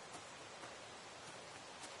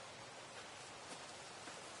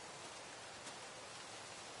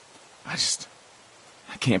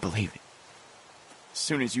 I can't believe it. As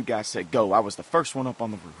soon as you guys said go, I was the first one up on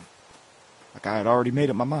the roof. Like I had already made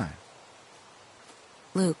up my mind.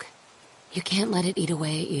 Luke, you can't let it eat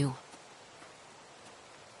away at you.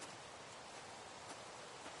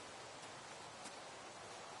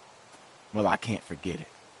 Well, I can't forget it.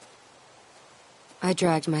 I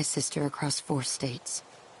dragged my sister across 4 states,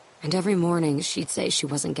 and every morning she'd say she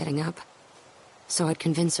wasn't getting up. So I'd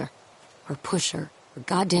convince her, or push her, or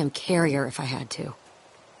goddamn carry her if I had to.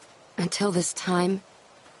 Until this time,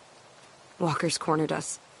 walkers cornered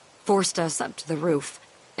us, forced us up to the roof,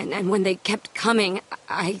 and when they kept coming,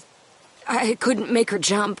 I couldn't make her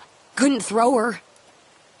jump, couldn't throw her.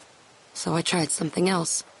 So I tried something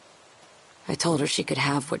else. I told her she could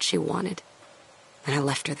have what she wanted, and I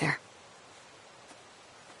left her there.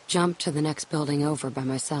 Jumped to the next building over by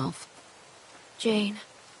myself. Jane,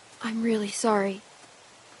 I'm really sorry.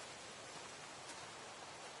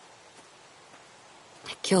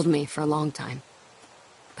 It killed me for a long time.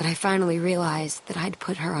 But I finally realized that I'd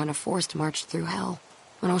put her on a forced march through hell,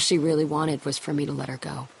 when all she really wanted was for me to let her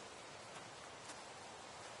go.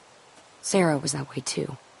 Sarah was that way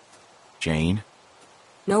too. Jane?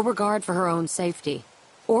 No regard for her own safety.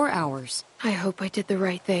 Or ours. I hope I did the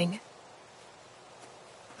right thing.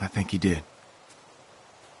 I think you did.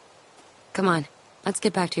 Come on, let's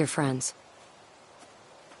get back to your friends.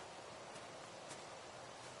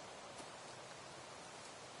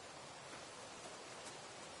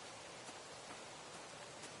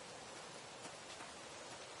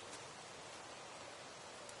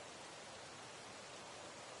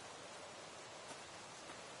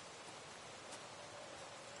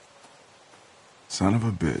 Son of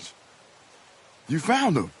a bitch. You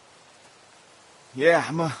found him! Yeah,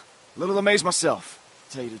 I'm a little amazed myself,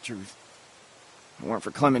 to tell you the truth. If it weren't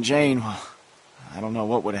for Clem and Jane, well, I don't know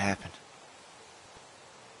what would have happened.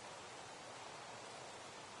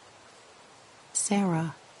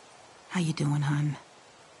 Sarah, how you doing, hon?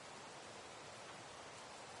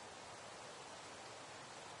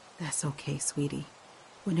 That's okay, sweetie.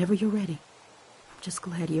 Whenever you're ready. I'm just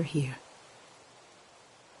glad you're here.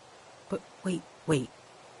 But wait.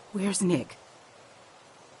 Where's Nick?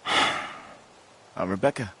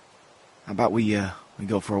 Rebecca, how about we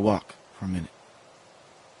go for a walk for a minute?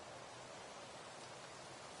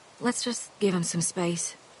 Let's just give him some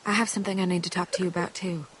space. I have something I need to talk to you about,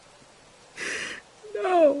 too.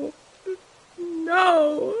 No.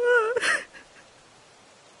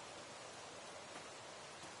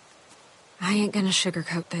 I ain't gonna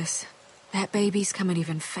sugarcoat this. That baby's coming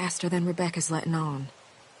even faster than Rebecca's letting on.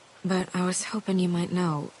 But I was hoping you might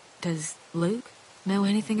know. Does Luke know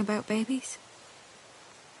anything about babies?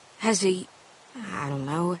 Has he, I don't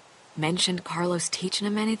know, mentioned Carlos teaching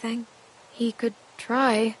him anything? He could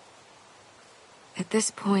try. At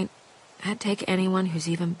this point, I'd take anyone who's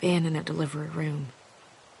even been in a delivery room.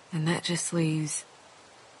 And that just leaves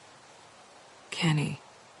Kenny.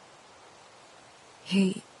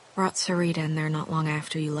 He brought Sarita in there not long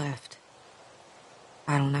after you left.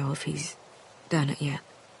 I don't know if he's done it yet.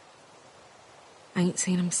 I ain't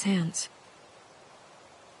seen him since.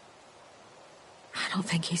 I don't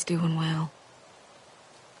think he's doing well.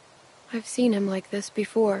 I've seen him like this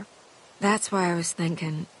before. That's why I was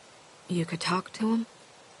thinking you could talk to him.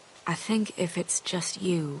 I think if it's just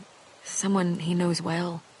you, someone he knows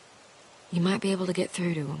well, you might be able to get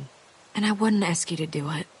through to him. And I wouldn't ask you to do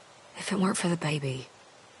it if it weren't for the baby.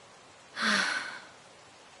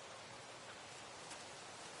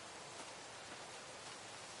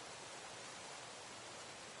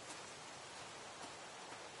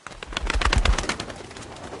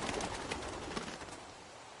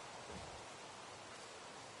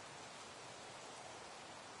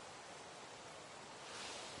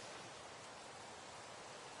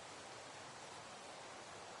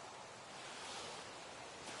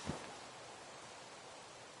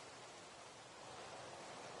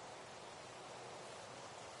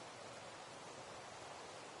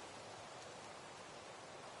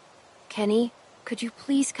 Kenny, could you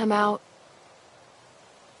please come out?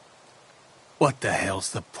 What the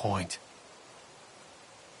hell's the point?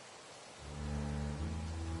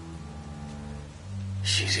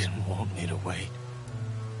 She didn't want me to wait,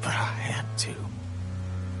 but I had to.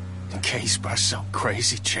 In case by some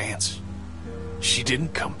crazy chance, she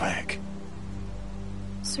didn't come back.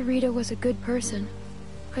 Sarita was a good person.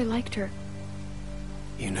 I liked her.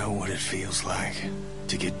 You know what it feels like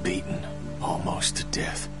to get beaten almost to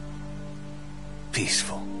death.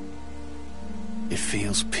 Peaceful. It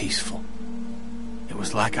feels peaceful. It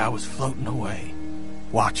was like I was floating away,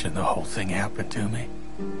 watching the whole thing happen to me.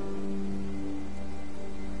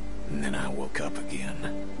 And then I woke up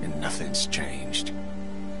again, and nothing's changed.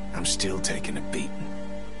 I'm still taking a beating.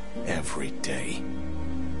 Every day.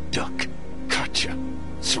 Duck, Katja,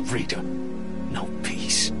 Sarita. No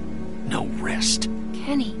peace. No rest.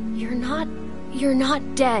 Kenny, you're not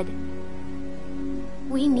dead.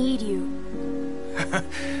 We need you.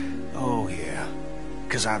 Oh, yeah.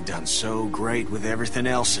 'Cause I've done so great with everything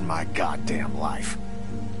else in my goddamn life.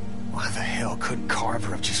 Why the hell couldn't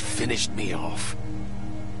Carver have just finished me off?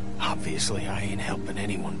 Obviously, I ain't helping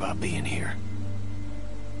anyone by being here.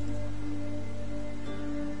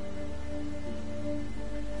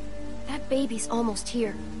 That baby's almost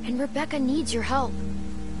here, and Rebecca needs your help.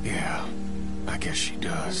 Yeah, I guess she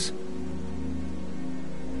does.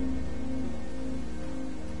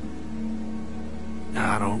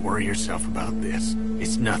 Now, don't worry yourself about this.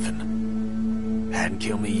 It's nothing. Hadn't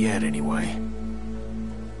killed me yet, anyway.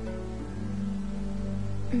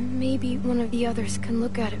 Maybe one of the others can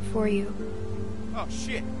look at it for you. Oh,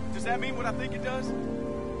 shit. Does that mean what I think it does?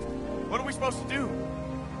 What are we supposed to do?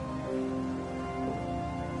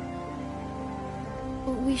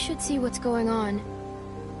 We should see what's going on.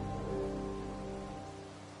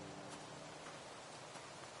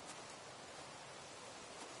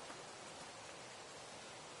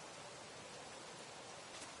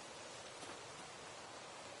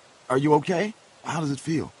 Are you okay? How does it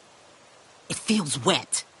feel? It feels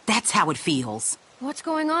wet. That's how it feels. What's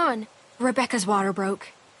going on? Rebecca's water broke.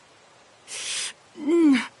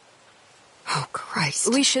 Oh,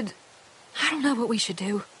 Christ. We should... I don't know what we should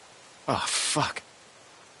do. Oh, fuck.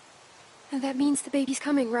 That means the baby's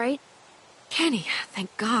coming, right? Kenny,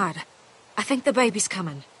 thank God. I think the baby's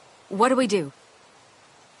coming. What do we do?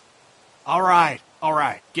 All right.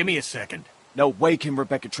 Give me a second. No way can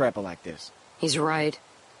Rebecca trap her like this. He's right.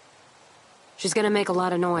 She's gonna make a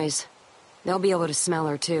lot of noise. They'll be able to smell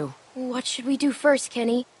her, too. What should we do first,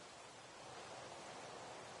 Kenny?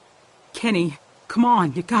 Kenny, come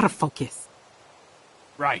on, you gotta focus.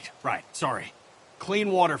 Right. Sorry.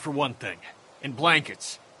 Clean water for one thing. And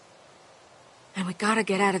blankets. And we gotta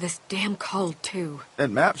get out of this damn cold, too.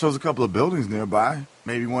 That map shows a couple of buildings nearby.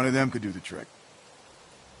 Maybe one of them could do the trick.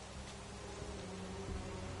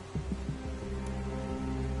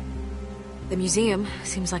 The museum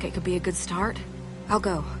seems like it could be a good start. I'll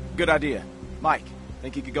go. Good idea. Mike,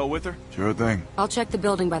 think you could go with her? Sure thing. I'll check the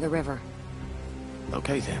building by the river.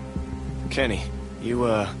 Okay, then. Kenny,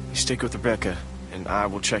 you stick with Rebecca, and I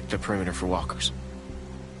will check the perimeter for walkers.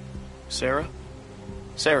 Sarah?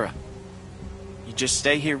 Sarah, you just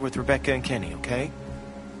stay here with Rebecca and Kenny, okay?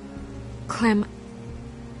 Clem...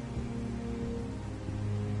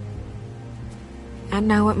 I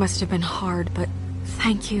know it must have been hard, but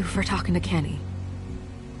thank you for talking to Kenny.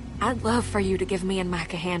 I'd love for you to give me and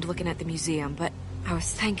Mike a hand looking at the museum, but I was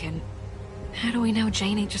thinking, how do we know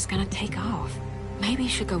Jane ain't just gonna take off? Maybe you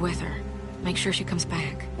should go with her. Make sure she comes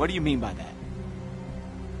back. What do you mean by that?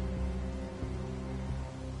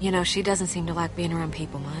 You know, she doesn't seem to like being around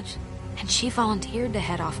people much. And she volunteered to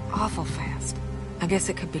head off awful fast. I guess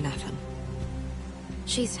it could be nothing.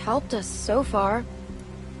 She's helped us so far.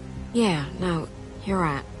 Yeah, no, you're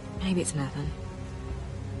right. Maybe it's nothing.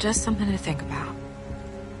 Just something to think about.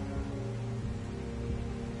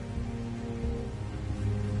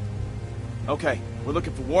 Okay, we're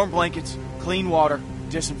looking for warm blankets, clean water,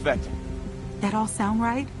 disinfectant. That all sound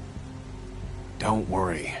right? Don't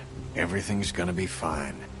worry. Everything's gonna be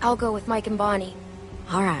fine. I'll go with Mike and Bonnie.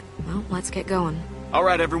 All right, well, let's get going. All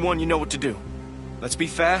right, everyone, you know what to do. Let's be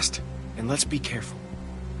fast, and let's be careful.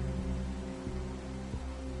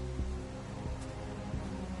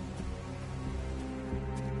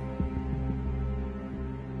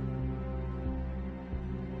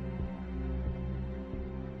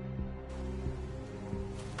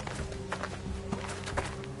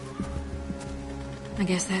 I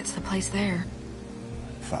guess that's the place there.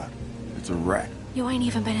 Fuck. It's a wreck. You ain't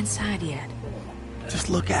even been inside yet. Just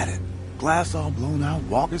look at it. Glass all blown out,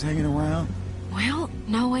 walkers hanging around. Well,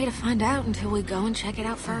 no way to find out until we go and check it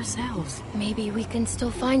out for ourselves. Maybe we can still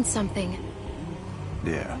find something.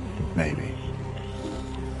 Yeah, maybe.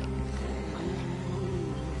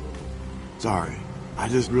 Sorry. I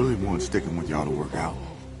just really want sticking with y'all to work out.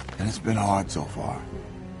 And it's been hard so far.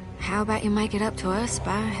 How about you make it up to us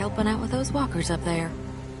by helping out with those walkers up there?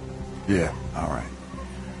 Yeah, all right.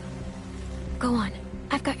 Go on.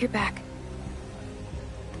 I've got your back.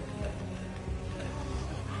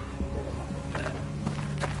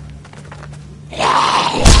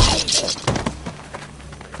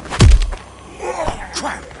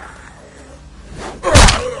 Crap!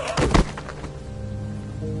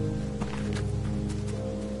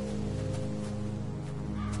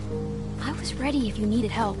 I was ready if you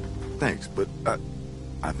needed help. Thanks, but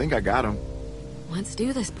I think I got him. Let's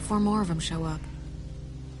do this before more of them show up.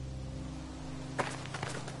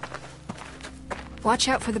 Watch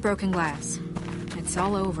out for the broken glass. It's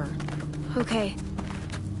all over. Okay.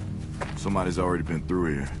 Somebody's already been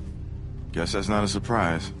through here. Guess that's not a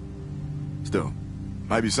surprise. Still,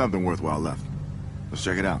 might be something worthwhile left. Let's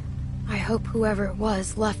check it out. I hope whoever it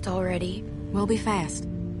was left already. We'll be fast.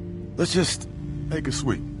 Let's just take a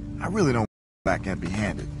sweep. I really don't back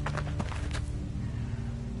empty-handed.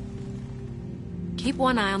 Keep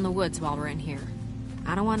one eye on the woods while we're in here.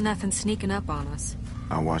 I don't want nothing sneaking up on us.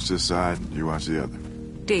 I'll watch this side, you watch the other.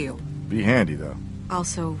 Deal. Be handy, though.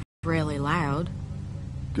 Also, really loud.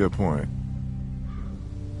 Good point.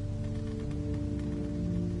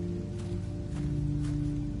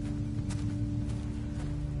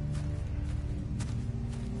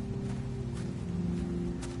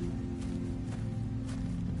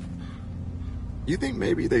 You think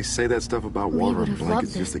maybe they say that stuff about water and would've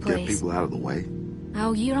blankets loved just to this get place. people out of the way?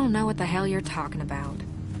 Oh, you don't know what the hell you're talking about.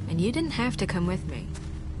 And you didn't have to come with me.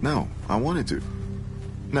 No, I wanted to.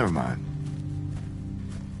 Never mind.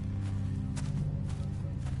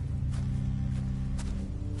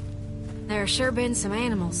 There sure been some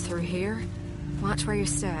animals through here. Watch where you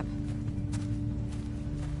step.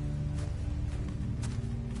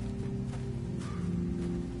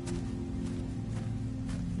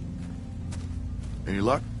 Any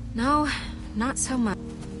luck? No, not so much.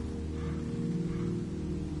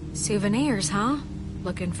 Souvenirs, huh?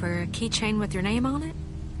 Looking for a keychain with your name on it?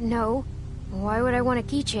 No. Why would I want a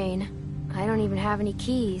keychain? I don't even have any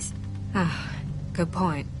keys. Ah, good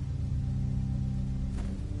point.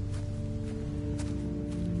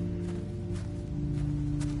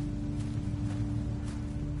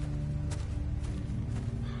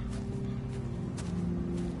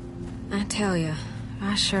 I tell you,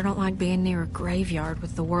 I sure don't like being near a graveyard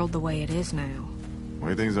with the world the way it is now. The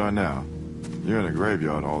way things are now, you're in a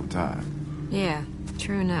graveyard all the time. Yeah,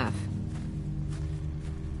 true enough.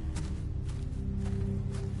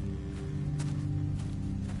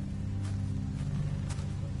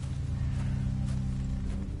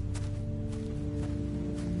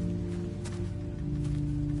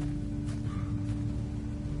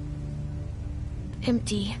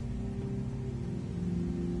 Empty.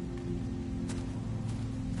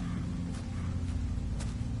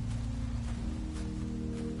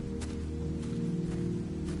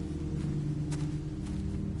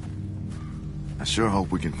 I sure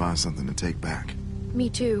hope we can find something to take back. Me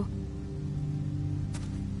too.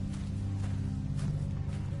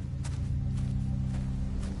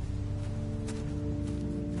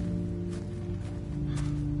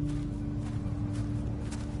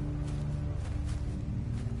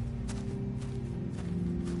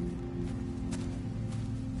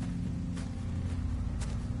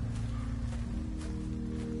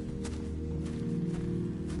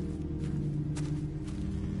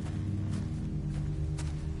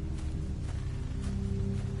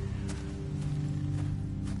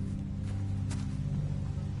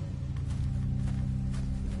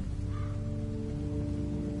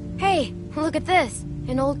 Hey, look at this.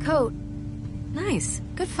 An old coat. Nice.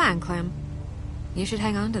 Good find, Clem. You should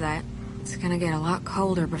hang on to that. It's gonna get a lot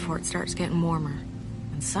colder before it starts getting warmer.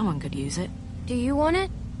 And someone could use it. Do you want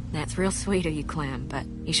it? That's real sweet of you, Clem, but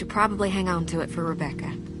you should probably hang on to it for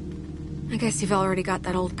Rebecca. I guess you've already got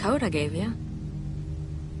that old coat I gave you.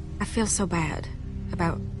 I feel so bad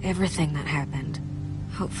about everything that happened.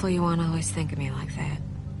 Hopefully you won't always think of me like that.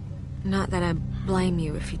 Not that I blame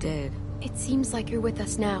you if you did. It seems like you're with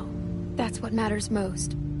us now. That's what matters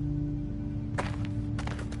most.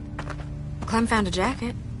 Clem found a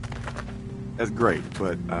jacket. That's great,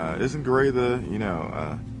 but isn't gray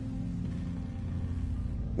the,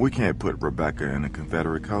 we can't put Rebecca in a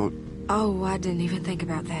Confederate coat. Oh, I didn't even think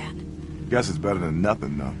about that. Guess it's better than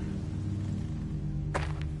nothing, though.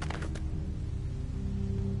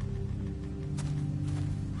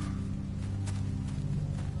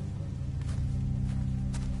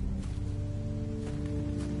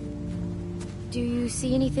 Do you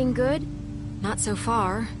see anything good? Not so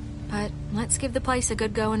far, but let's give the place a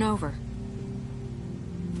good going over.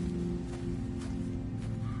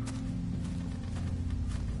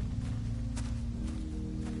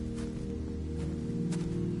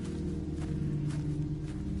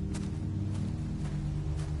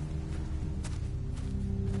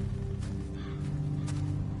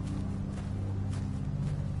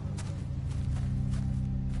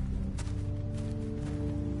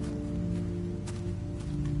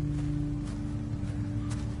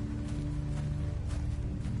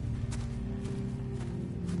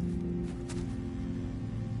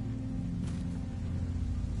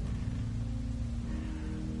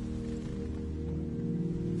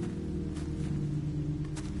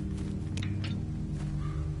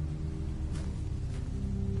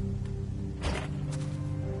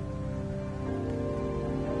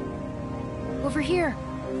 Over here.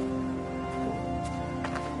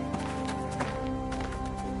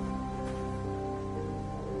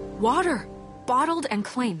 Water! Bottled and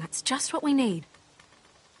clean. That's just what we need.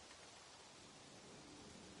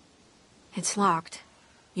 It's locked.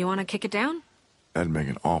 You want to kick it down? That'd make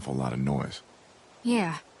an awful lot of noise.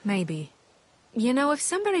 Yeah, maybe. You know, if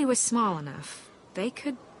somebody was small enough, they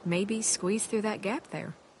could maybe squeeze through that gap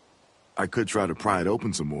there. I could try to pry it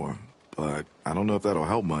open some more, but I don't know if that'll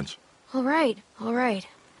help much. All right.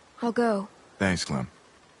 I'll go. Thanks, Clem.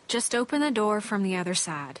 Just open the door from the other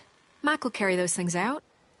side. Mike will carry those things out.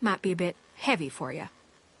 Might be a bit heavy for you.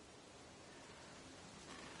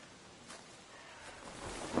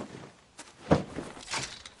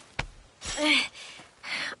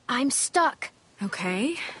 I'm stuck.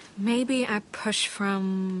 Okay, maybe I push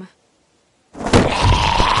from...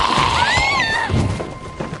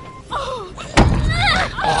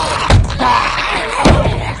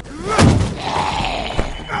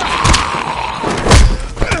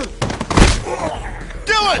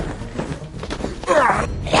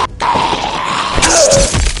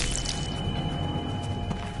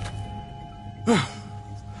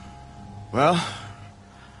 Well,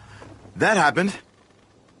 that happened.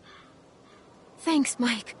 Thanks,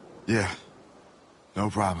 Mike. Yeah, no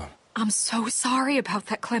problem. I'm so sorry about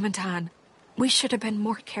that, Clementine. We should have been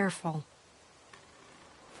more careful.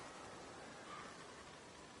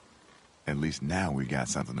 At least now we got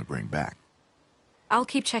something to bring back. I'll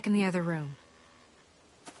keep checking the other room.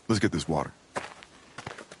 Let's get this water.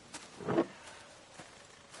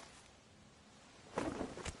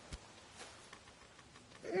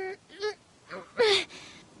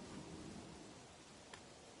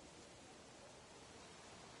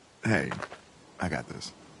 Hey, I got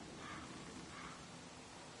this.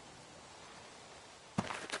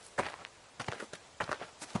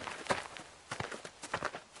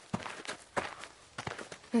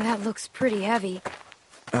 That looks pretty heavy.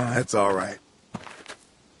 It's all right.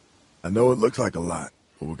 I know it looks like a lot,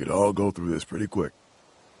 but we could all go through this pretty quick.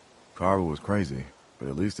 Carver was crazy, but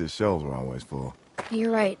at least his shelves were always full.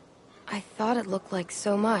 You're right. I thought it looked like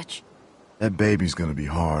so much. That baby's gonna be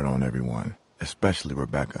hard on everyone, especially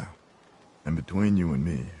Rebecca. And between you and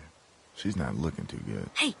me, she's not looking too good.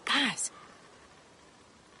 Hey, guys.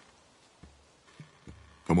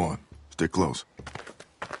 Come on, stick close.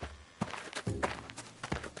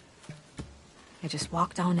 I just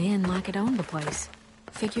walked on in like it owned the place.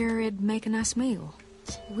 Figure it'd make a nice meal.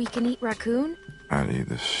 We can eat raccoon? I'd eat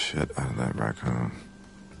the shit out of that raccoon.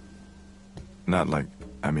 Not like,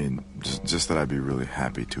 I mean, just that I'd be really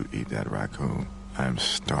happy to eat that raccoon. I am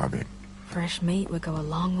starving. Fresh meat would go a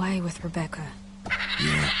long way with Rebecca.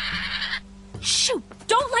 Yeah. Shoot!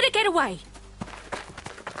 Don't let it get away!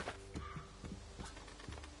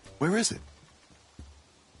 Where is it?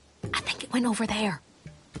 I think it went over there.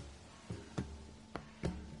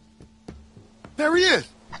 There he is!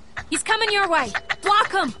 He's coming your way!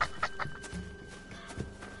 Block him!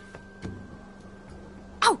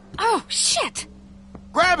 Oh, shit!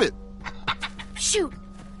 Grab it! Shoot!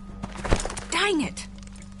 Dang it!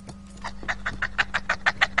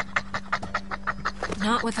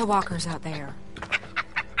 Not with the walkers out there.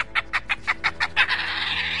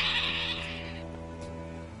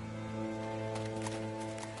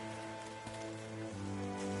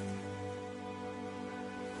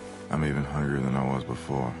 I'm even hungrier than I was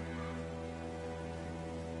before.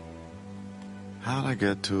 How'd I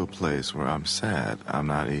get to a place where I'm sad I'm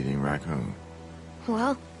not eating raccoon?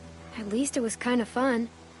 Well, at least it was kind of fun.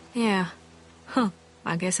 Yeah. Huh.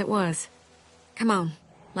 I guess it was. Come on.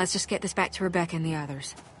 Let's just get this back to Rebecca and the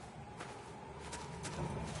others.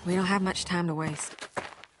 We don't have much time to waste.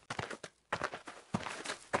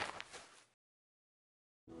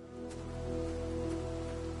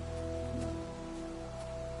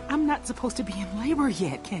 I'm not supposed to be in labor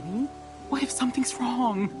yet, Kenny. What if something's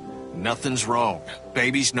wrong? Nothing's wrong.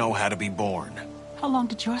 Babies know how to be born. How long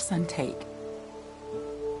did your son take?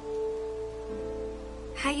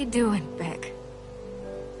 How you doing, Beck?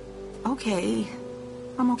 Okay.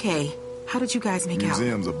 I'm okay. How did you guys make out?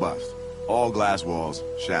 Museum's a bust. All glass walls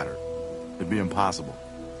shattered. It'd be impossible.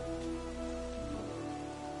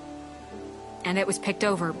 And it was picked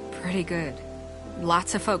over pretty good.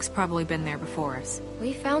 Lots of folks probably been there before us.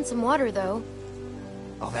 We found some water, though.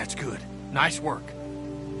 Oh, that's good. Nice work.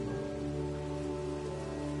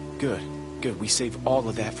 Good. Good. We save all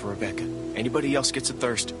of that for Rebecca. Anybody else gets a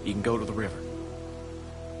thirst, you can go to the river.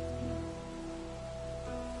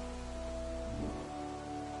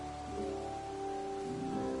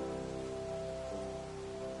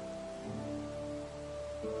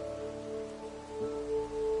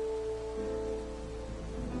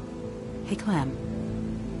 Hey, Clem.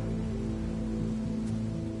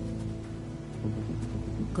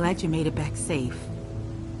 Glad you made it back safe.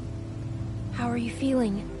 How are you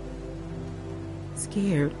feeling?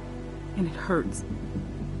 Scared, and it hurts.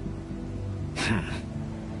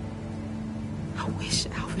 I wish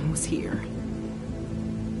Alvin was here.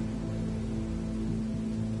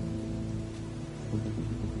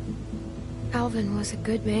 Alvin was a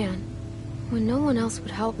good man. When no one else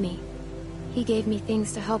would help me, he gave me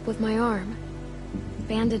things to help with my arm.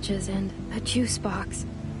 Bandages and a juice box.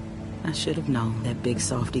 I should have known that big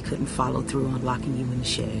softy couldn't follow through on locking you in the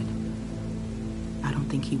shed. I don't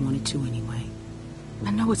think he wanted to anyway.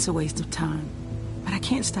 I know it's a waste of time, but I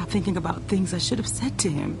can't stop thinking about things I should have said to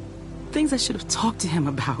him. Things I should have talked to him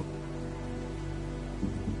about.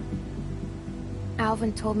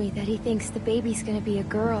 Alvin told me that he thinks the baby's gonna be a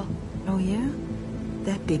girl. Oh, yeah?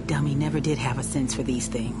 That big dummy never did have a sense for these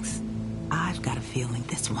things. I've got a feeling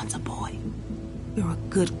this one's a boy. You're a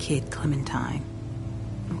good kid, Clementine.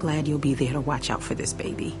 I'm glad you'll be there to watch out for this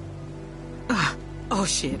baby. Oh,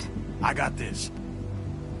 shit. I got this.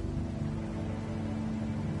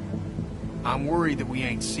 I'm worried that we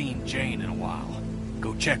ain't seen Jane in a while.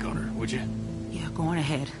 Go check on her, would you? Yeah, go on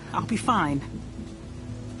ahead. I'll be fine.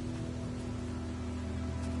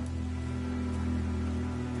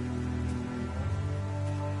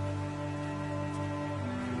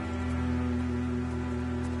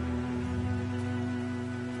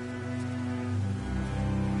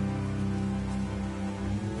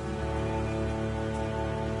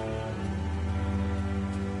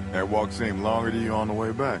 That walk seemed longer to you on the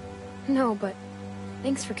way back. No, but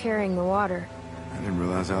thanks for carrying the water. I didn't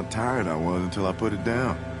realize how tired I was until I put it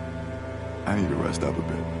down. I need to rest up a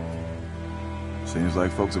bit. Seems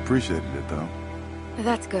like folks appreciated it, though.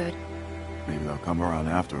 That's good. Maybe they'll come around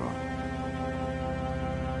after all.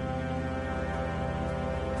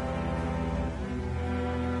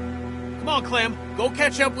 Come on, Clem. Go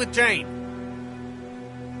catch up with Jane.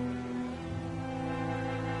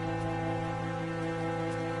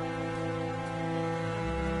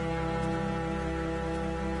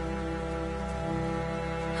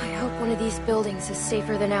 I hope one of these buildings is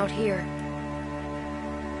safer than out here.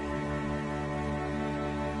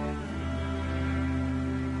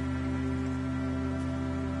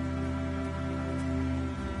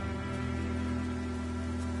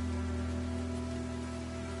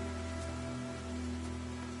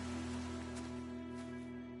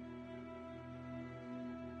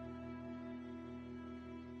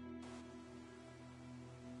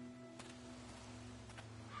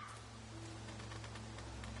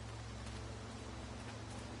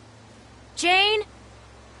 Jane?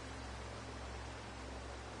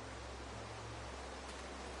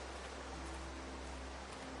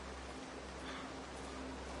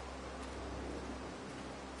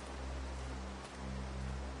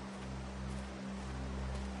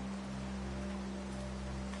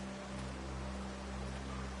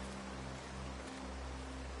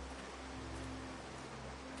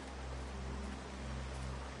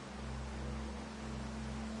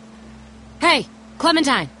 Hey,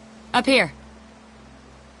 Clementine, up here.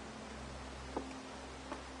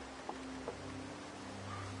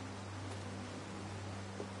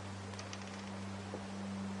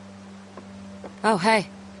 Oh, hey.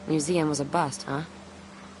 Museum was a bust, huh?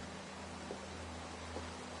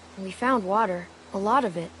 We found water. A lot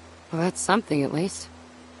of it. Well, that's something, at least.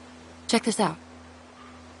 Check this out.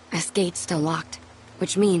 This gate's still locked,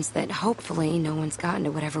 which means that hopefully no one's gotten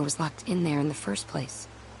to whatever was locked in there in the first place.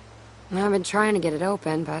 I've been trying to get it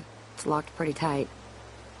open, but it's locked pretty tight.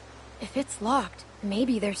 If it's locked,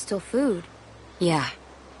 maybe there's still food. Yeah,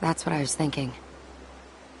 that's what I was thinking.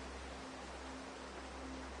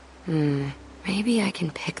 Maybe I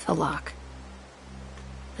can pick the lock.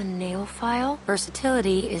 The nail file?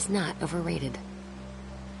 Versatility is not overrated.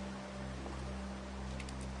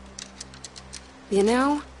 You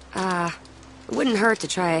know, it wouldn't hurt to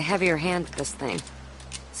try a heavier hand with this thing.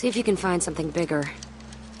 See if you can find something bigger.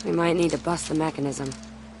 We might need to bust the mechanism.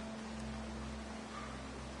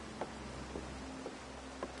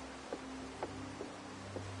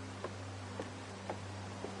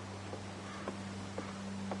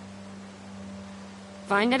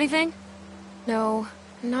 Find anything? No,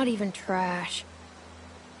 not even trash.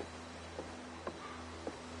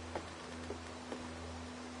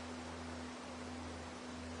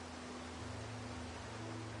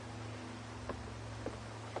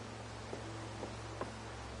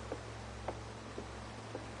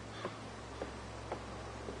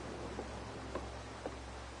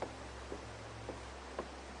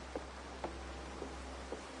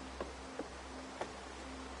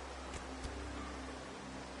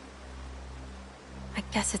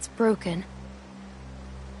 Guess it's broken.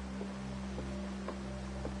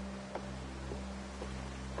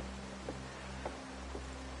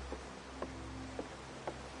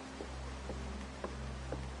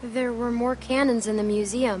 There were more cannons in the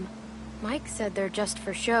museum. Mike said they're just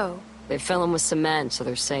for show. They fill them with cement, so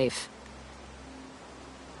they're safe.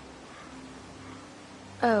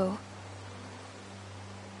 Oh.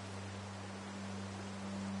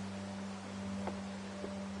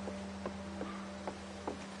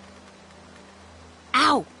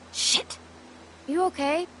 Ow! Shit! You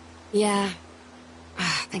okay? Yeah.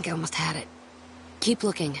 I think I almost had it. Keep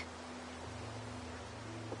looking.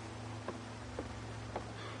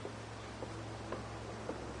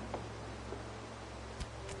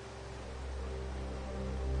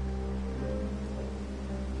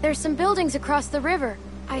 There's some buildings across the river.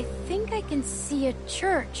 I think I can see a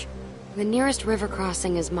church. The nearest river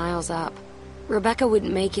crossing is miles up. Rebecca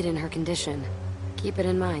wouldn't make it in her condition. Keep it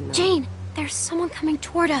in mind, though. Jane, there's someone coming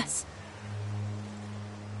toward us.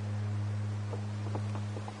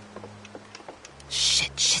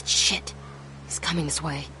 Shit. He's coming this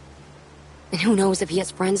way. And who knows if he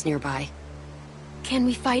has friends nearby. Can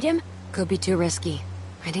we fight him? Could be too risky.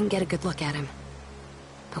 I didn't get a good look at him.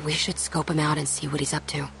 But we should scope him out and see what he's up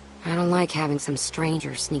to. I don't like having some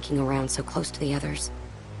stranger sneaking around so close to the others.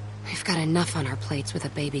 We've got enough on our plates with a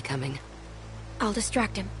baby coming. I'll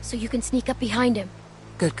distract him, so you can sneak up behind him.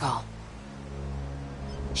 Good call.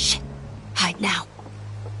 Shit. Hide now.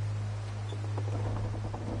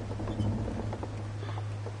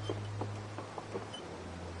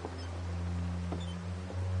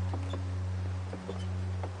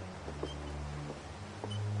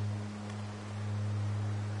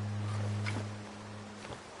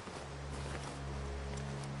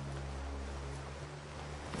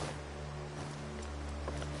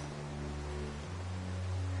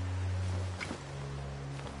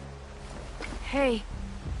 Hey.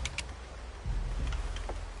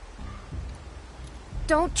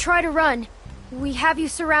 Don't try to run. We have you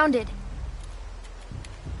surrounded.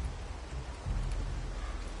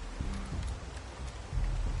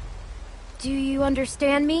 Do you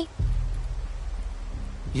understand me?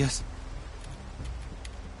 Yes.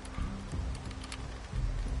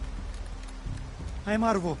 I'm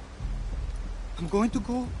Arvo. I'm going to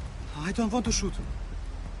go. I don't want to shoot.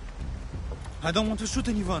 I don't want to shoot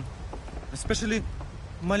anyone. Especially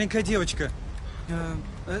маленькая девочка.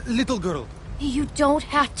 Little girl. You don't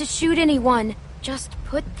have to shoot anyone. Just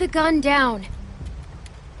put the gun down.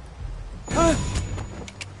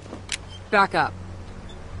 Back up.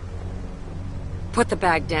 Put the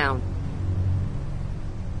bag down.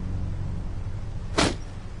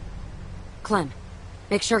 Clem,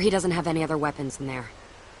 make sure he doesn't have any other weapons in there.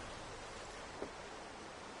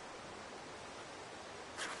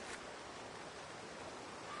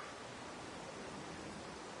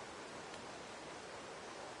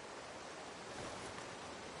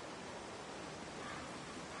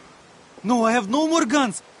 No, I have no more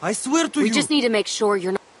guns. I swear to you. We just need to make sure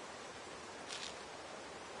you're not...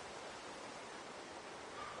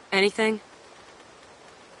 Anything?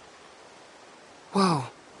 Whoa.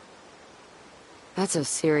 That's a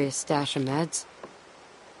serious stash of meds.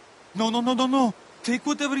 No. Take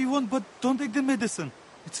whatever you want, but don't take the medicine.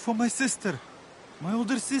 It's for my sister. My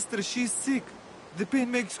older sister, she's sick. The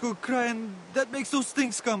pain makes her cry and that makes those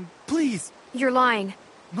things come. Please. You're lying.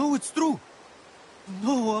 No, it's true.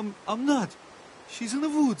 No, I'm not. She's in the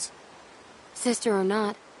woods. Sister or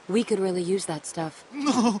not, we could really use that stuff.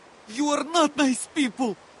 No, you are not nice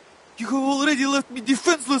people. You have already left me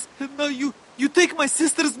defenseless, and now you take my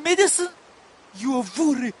sister's medicine? You are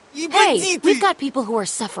worried. Hey, we've got people who are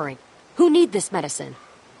suffering, who need this medicine.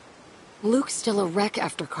 Luke's still a wreck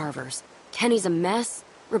after Carver's. Kenny's a mess.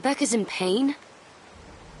 Rebecca's in pain.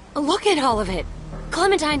 Look at all of it.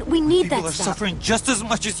 Clementine, we need that stuff. People are suffering just as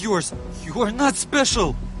much as yours. You are not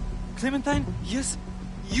special. Clementine, yes,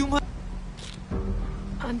 you must...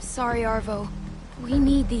 I'm sorry, Arvo. We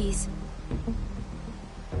need these.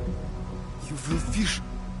 You will wish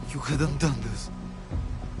you hadn't done this.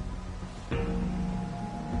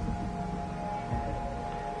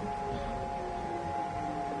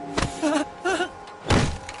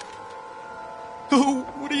 No,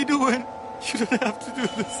 what are you doing? You don't have to do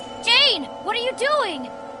this. Jane, what are you doing?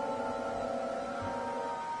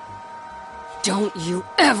 Don't you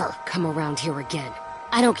ever come around here again.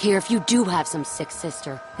 I don't care if you do have some sick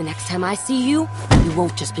sister. The next time I see you, you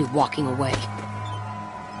won't just be walking away.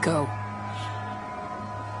 Go.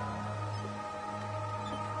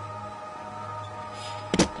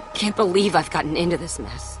 Can't believe I've gotten into this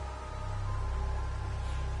mess.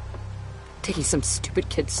 Taking some stupid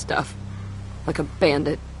kid's stuff. Like a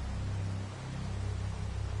bandit.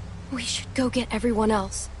 We should go get everyone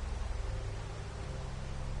else.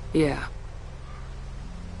 Yeah.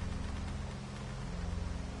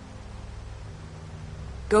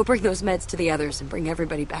 Go bring those meds to the others and bring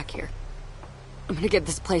everybody back here. I'm gonna get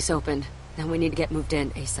this place opened, then we need to get moved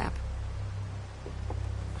in ASAP.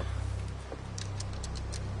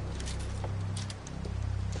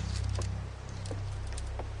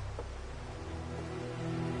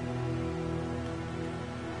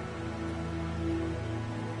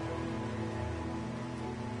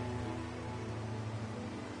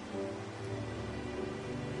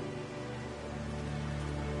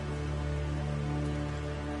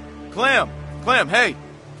 Clem, hey!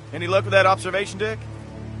 Any luck with that observation deck?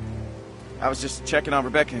 I was just checking on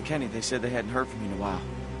Rebecca and Kenny. They said they hadn't heard from you in a while.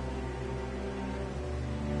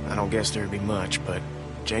 I don't guess there'd be much, but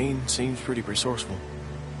Jane seems pretty resourceful.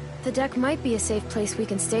 The deck might be a safe place we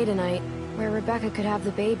can stay tonight, where Rebecca could have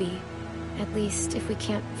the baby. At least, if we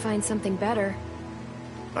can't find something better.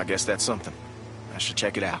 I guess that's something. I should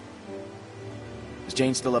check it out. Is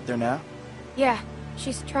Jane still up there now? Yeah,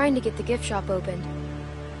 she's trying to get the gift shop opened.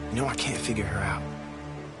 You know, I can't figure her out.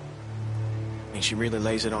 I mean, she really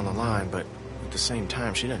lays it on the line, but at the same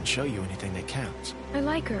time, she doesn't show you anything that counts. I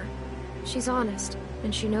like her. She's honest,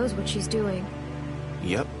 and she knows what she's doing.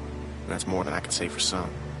 Yep. That's more than I can say for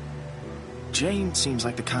some. Jane seems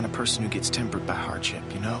like the kind of person who gets tempered by hardship,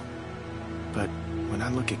 you know? But when I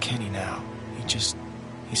look at Kenny now,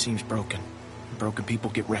 he seems broken. Broken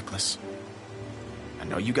people get reckless. I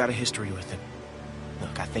know you got a history with him.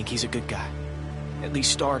 Look, I think he's a good guy. At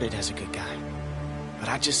least started as a good guy. But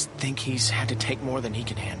I just think he's had to take more than he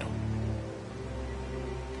can handle.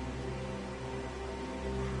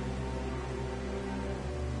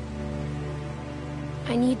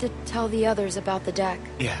 I need to tell the others about the deck.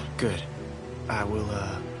 Yeah, good.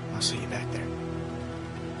 I'll see you back there.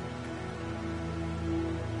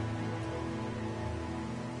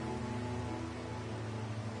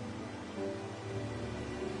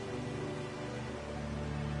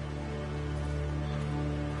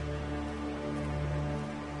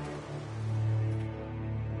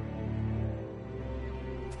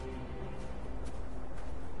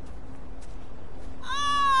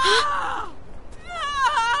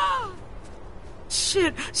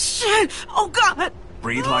 Shit! Oh, God!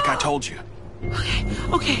 Breathe like I told you.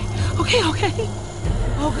 Okay.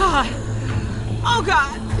 Oh, God. Oh,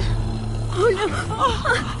 God. Oh, no.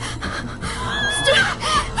 Stop!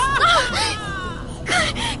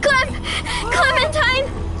 Clementine!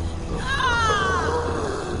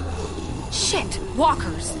 Shit,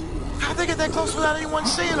 walkers. How'd they get that close without anyone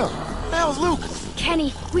seeing them? The hell's Luke?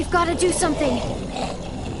 Kenny, we've got to do something.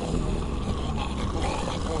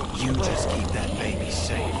 You just keep that baby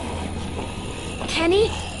safe.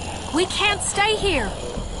 Kenny? We can't stay here.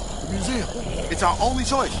 The museum. It's our only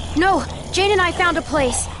choice. No, Jane and I found a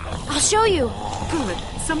place. I'll show you. Good.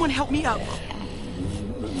 Someone help me up.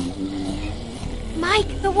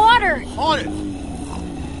 Mike, the water. On it.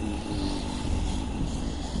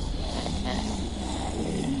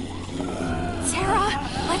 Sarah,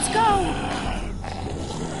 let's go.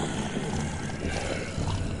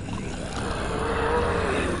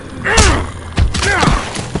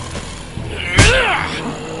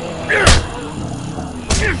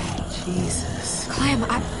 Jesus. Clem,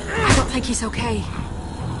 I don't think he's okay.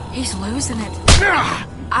 He's losing it.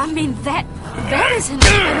 I mean, that isn't...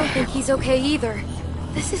 I don't think he's okay either.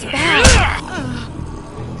 This is bad.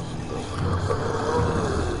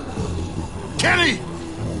 Kenny!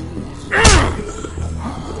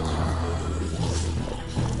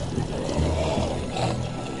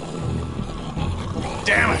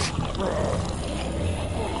 Damn it!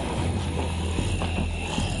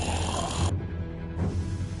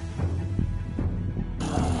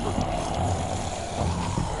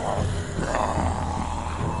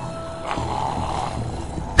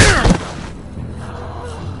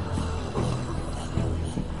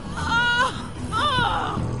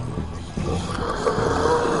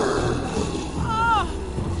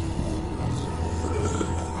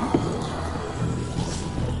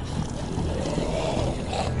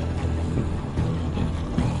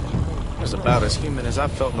 About as human as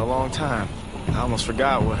I've felt in a long time. I almost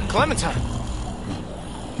forgot what... Clementine!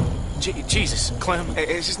 Jesus, Clem,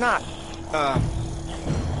 it's just not,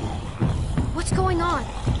 What's going on?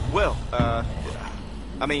 Well,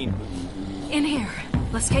 I mean... In here.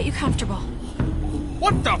 Let's get you comfortable.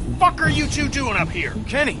 What the fuck are you two doing up here?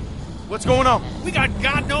 Kenny, what's going on? We got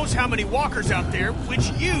God knows how many walkers out there, which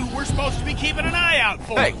you were supposed to be keeping an eye out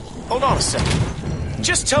for. Hey, hold on a second.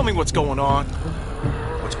 Just tell me what's going on.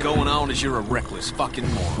 What's going on is you're a reckless fucking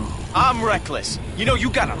moron. I'm reckless. You know, you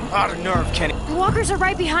got a lot of nerve, Kenny. The walkers are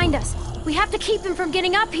right behind us. We have to keep them from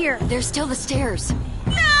getting up here. There's still the stairs.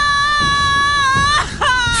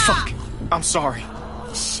 Fuck. I'm sorry.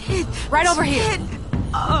 Shit. Right over here.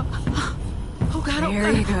 Oh, God.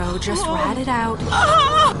 There you go. Just rat it out.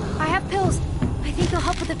 I have pills. I think they'll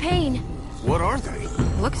help with the pain. What are they?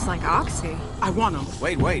 Looks like Oxy. I want them.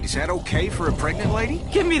 Wait, is that okay for a pregnant lady?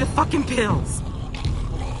 Give me the fucking pills.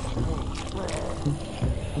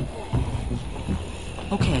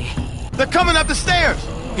 Okay. They're coming up the stairs!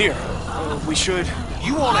 Here, we should...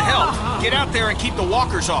 You want to help? Get out there and keep the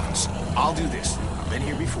walkers off us. I'll do this. I've been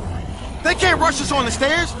here before. They can't rush us on the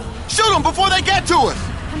stairs! Shoot them before they get to us!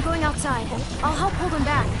 I'm going outside. I'll help hold them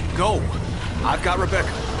back. Go. I've got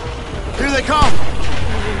Rebecca. Here they come!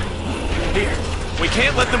 Here, we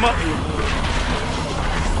can't let them up here.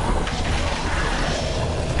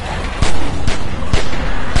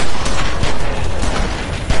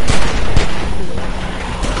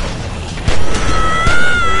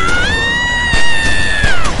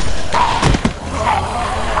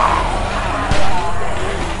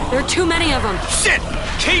 of them. Shit!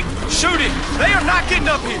 Keep shooting! They are not getting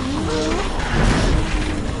up here!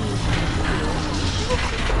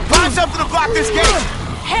 Find something to block this gate!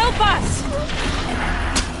 Help us!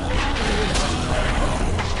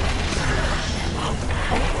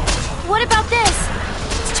 What about this?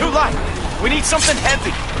 It's too light. We need something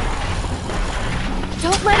heavy.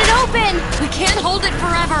 Don't let it open! We can't hold it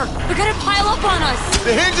forever. They're gonna pile up on us.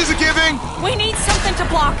 The hinges are giving! We need something to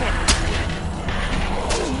block it.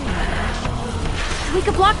 We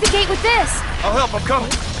could block the gate with this. I'll help, I'm coming.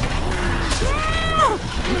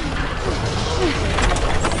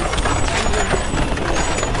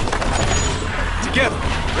 Together.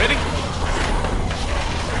 Ready?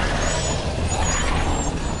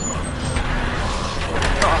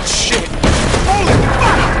 Oh, shit. Holy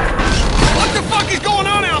fuck! What the fuck is going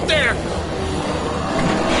on out there?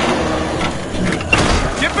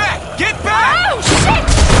 Get back! Get back! Oh, shit!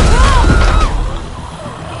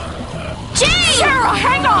 Jane! Sarah,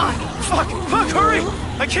 hang on! Fuck! Fuck, hurry!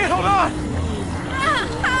 I can't hold on!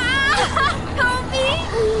 Help me!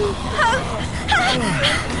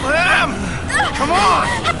 Lamb! Come on!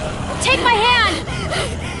 Take my hand!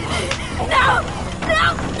 No! No!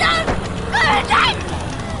 No!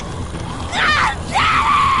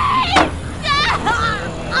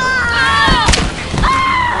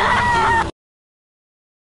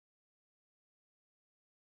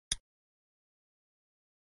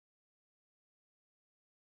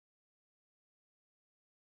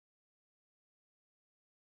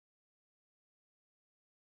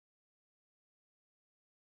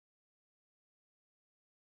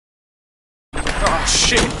 Oh,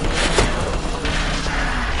 shit!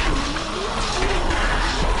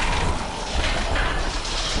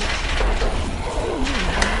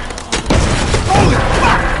 Holy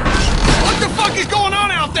fuck! What the fuck is going on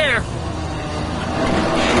out there?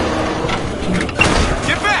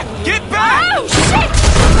 Get back! Get back! Oh, shit!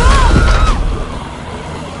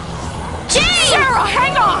 Jane! Sarah,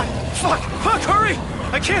 hang on! Fuck! Fuck, hurry!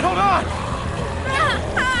 I can't hold on!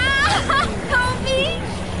 Help me!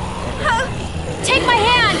 Take my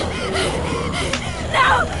hand!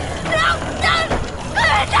 No! No! No!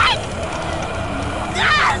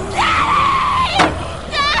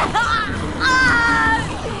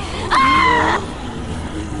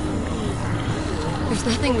 There's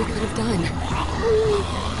nothing we could have done.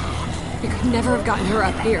 We could never have gotten her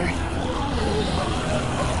up here.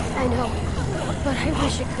 I know, but I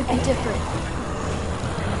wish it could be different.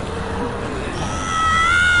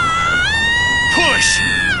 Push!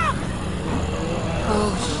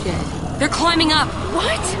 Oh, shit. They're climbing up.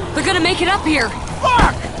 What? They're gonna make it up here.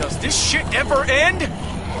 Fuck! Does this shit ever end?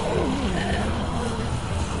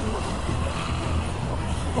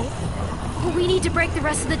 We need to break the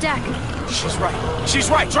rest of the deck. She's right. She's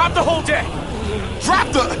right. Drop the whole deck. Drop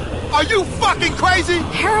the... Are you fucking crazy?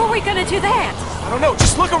 How are we gonna do that? I don't know.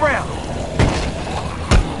 Just look around.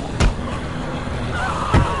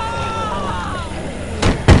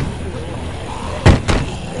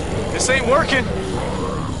 This ain't working.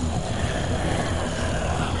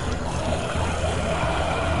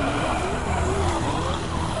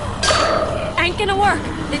 Ain't gonna work.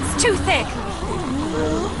 It's too thick.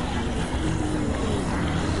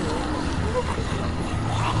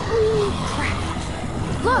 Crap.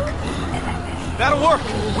 Look! That'll work.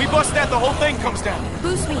 We bust that, the whole thing comes down.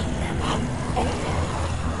 Boost me.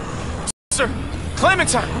 Sir,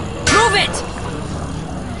 Clementine! Move it!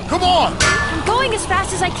 Come on! I'm going as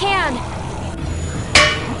fast as I can.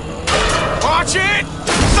 Watch it!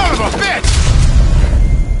 Son of a bitch!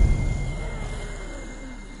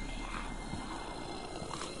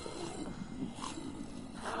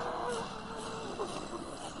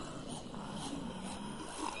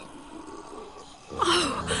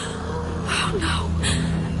 Oh no.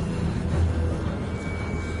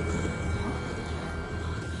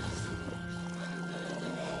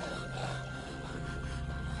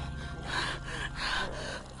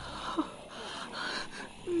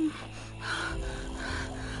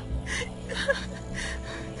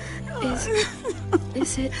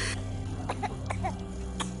 Is it?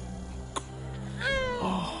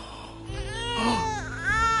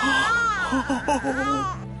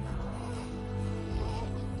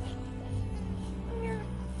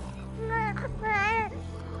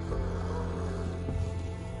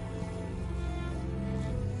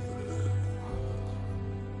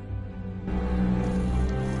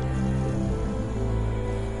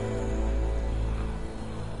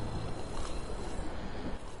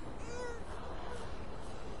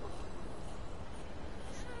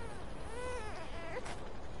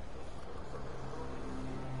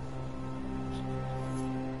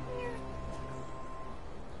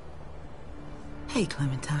 Hey,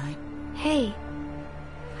 Clementine. Hey.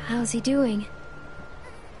 How's he doing?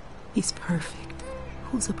 He's perfect.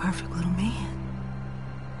 Who's a perfect little man?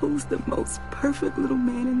 Who's the most perfect little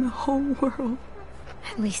man in the whole world?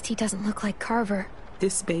 At least he doesn't look like Carver.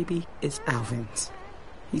 This baby is Alvin's.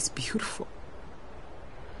 He's beautiful.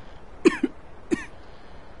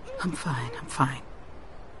 I'm fine.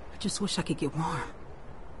 I just wish I could get warm.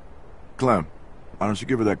 Clem, why don't you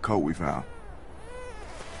give her that coat we found?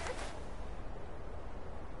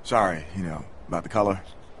 Sorry, about the color.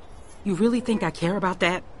 You really think I care about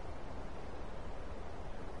that?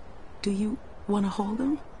 Do you want to hold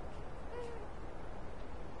him?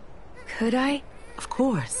 Could I? Of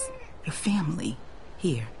course. Your family.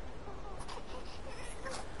 Here.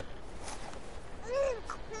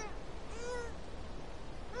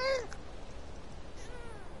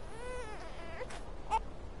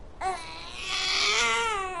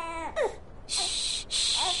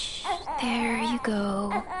 There you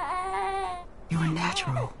go. You're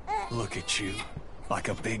natural. Look at you, like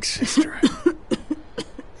a big sister.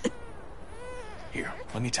 Here,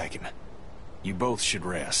 let me take him. You both should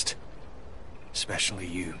rest. Especially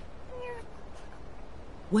you.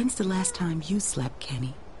 When's the last time you slept,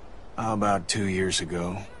 Kenny? About 2 years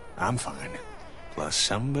ago. I'm fine. Plus,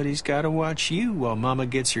 somebody's gotta watch you while Mama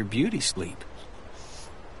gets her beauty sleep.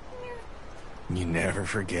 You never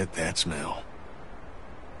forget that smell.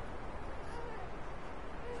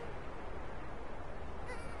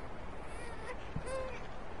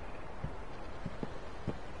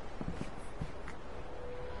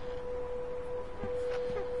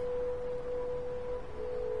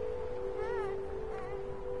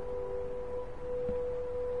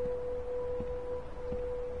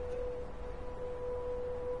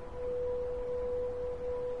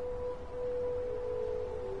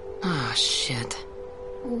 Oh, shit.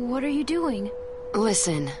 What are you doing?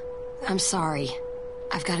 Listen, I'm sorry.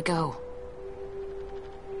 I've gotta go.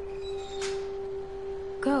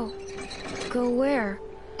 Go. Go where?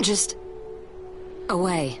 Just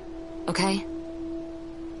away, okay?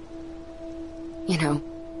 You know,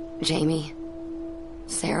 Jamie,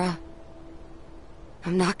 Sarah.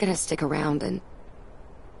 I'm not gonna stick around and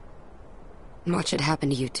watch it happen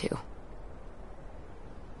to you two.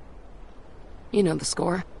 You know the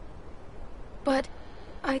score. But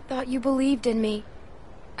I thought you believed in me.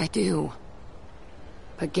 I do.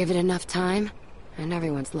 But give it enough time, and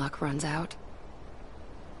everyone's luck runs out.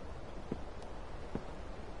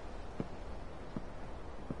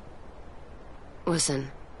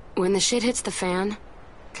 Listen, when the shit hits the fan,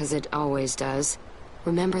 'cause it always does,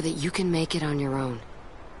 remember that you can make it on your own.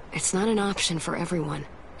 It's not an option for everyone.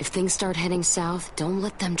 If things start heading south, don't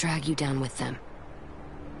let them drag you down with them.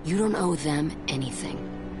 You don't owe them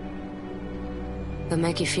anything. They'll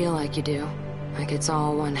make you feel like you do, like it's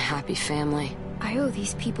all one happy family. I owe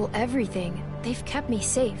these people everything. They've kept me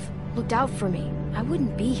safe, looked out for me. I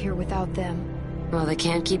wouldn't be here without them. Well, they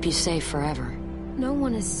can't keep you safe forever. No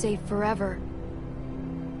one is safe forever.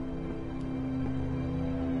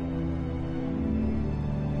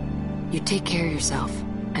 You take care of yourself.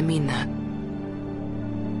 I mean that.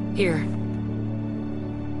 Here.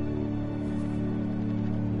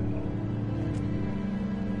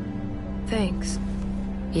 Thanks.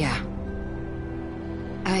 Yeah.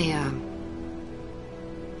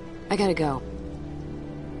 I gotta go.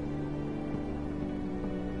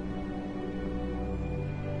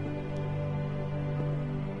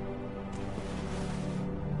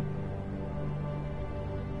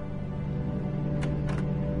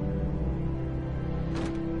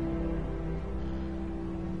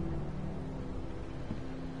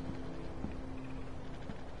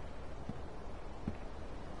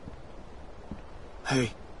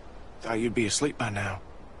 Hey, thought you'd be asleep by now.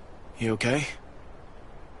 You okay?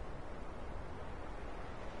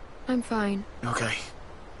 I'm fine. Okay,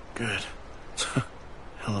 good.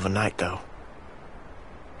 Hell of a night, though.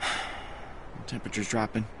 The temperature's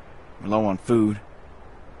dropping. We're low on food.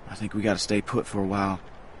 I think we gotta stay put for a while,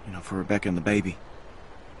 for Rebecca and the baby.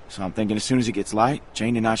 So I'm thinking as soon as it gets light,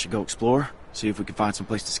 Jane and I should go explore, see if we can find some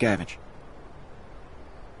place to scavenge.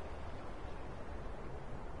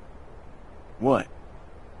 What?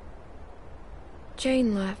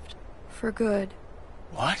 Jane left. For good.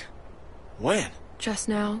 What? When? Just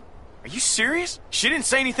now. Are you serious? She didn't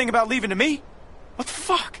say anything about leaving to me? What the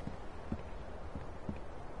fuck?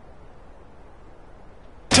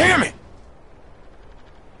 Damn it!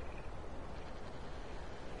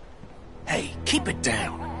 Hey, keep it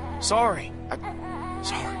down. Sorry.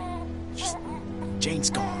 Sorry.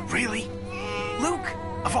 Jane's gone. Really? Luke?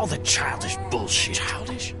 Of all the childish bullshit.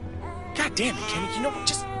 Childish? God damn it, Kenny. You know what?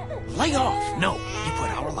 Just Lay off. No, you put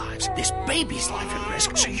our lives, this baby's life at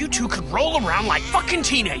risk, so you two could roll around like fucking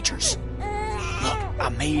teenagers. Look, I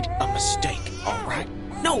made a mistake, all right?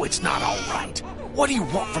 No, it's not all right. What do you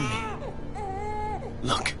want from me?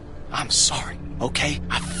 Look, I'm sorry, okay?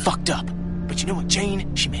 I fucked up. But you know what,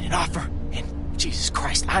 Jane? She made an offer, and Jesus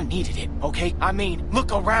Christ, I needed it, okay? I mean,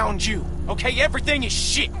 look around you, okay? Everything is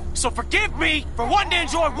shit. So forgive me for wanting to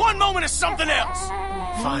enjoy one moment of something else.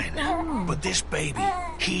 Fine, but this baby,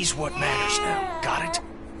 he's what matters now, got it?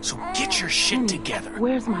 So get your shit together.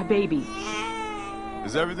 Where's my baby?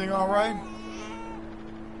 Is everything all right?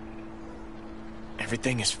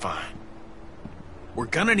 Everything is fine. We're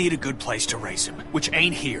gonna need a good place to raise him, which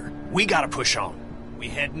ain't here. We gotta push on. We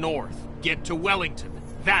head north, get to Wellington.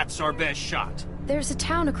 That's our best shot. There's a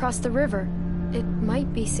town across the river. It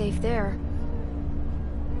might be safe there.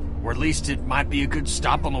 Or at least it might be a good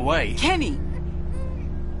stop on the way. Kenny!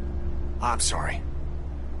 I'm sorry.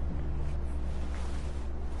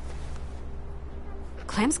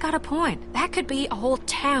 Clem's got a point. That could be a whole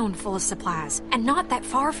town full of supplies, and not that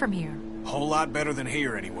far from here. Whole lot better than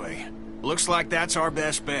here, anyway. Looks like that's our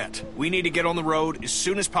best bet. We need to get on the road as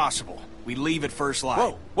soon as possible. We leave at first light.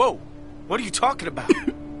 Whoa, whoa. What are you talking about?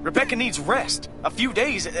 Rebecca needs rest. A few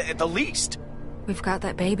days at the least. We've got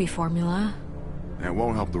that baby formula. That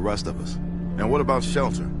won't help the rest of us. And what about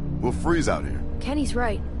shelter? We'll freeze out here. Kenny's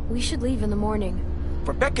right. We should leave in the morning.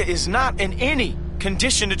 Rebecca is not in any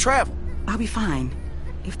condition to travel. I'll be fine.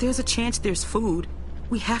 If there's a chance there's food,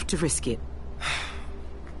 we have to risk it.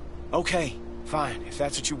 Okay, fine, if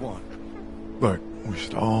that's what you want. Look, we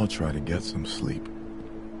should all try to get some sleep.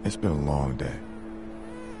 It's been a long day.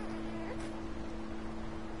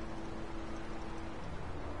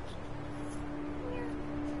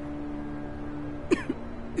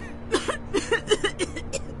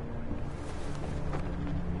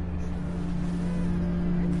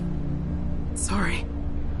 Sorry.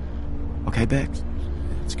 Okay, Bex.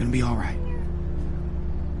 It's gonna be all right.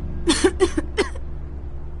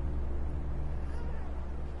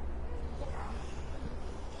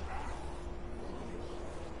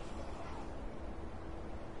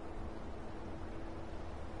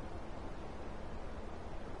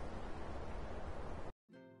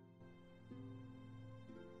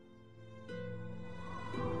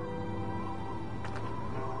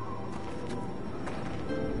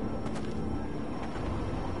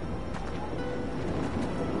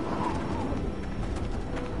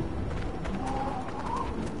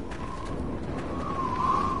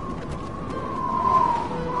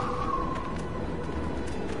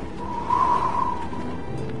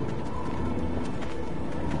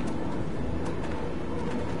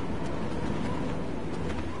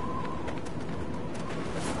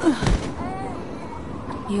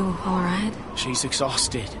 You all right? She's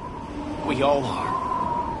exhausted. We all are.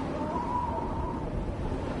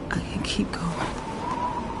 I can keep going.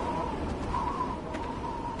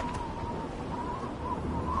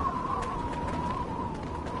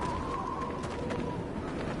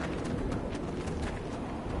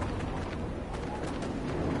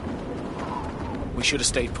 We should have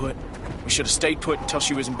stayed put. We should have stayed put until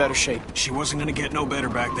she was in better shape. She wasn't gonna get no better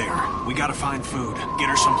back there. We gotta find food. Get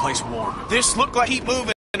her someplace warm. This looked like keep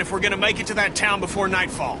moving if we're gonna make it to that town before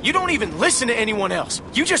nightfall. You don't even listen to anyone else.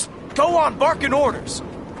 You just go on barking orders.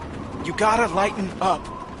 You gotta lighten up,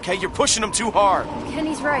 okay? You're pushing them too hard.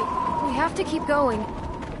 Kenny's right. We have to keep going.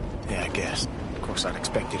 Yeah, I guess. Of course, I'd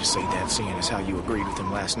expect you to say that, seeing as how you agreed with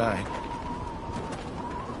him last night.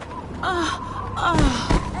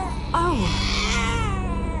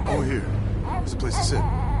 Over here. There's a place to sit.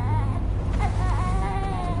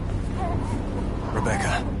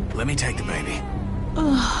 Rebecca, let me take the baby.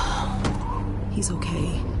 He's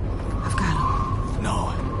okay. I've got him.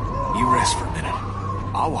 No, you rest for a minute.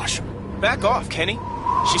 I'll wash him. Back off, Kenny.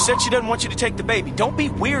 She said she doesn't want you to take the baby. Don't be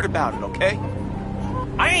weird about it, okay?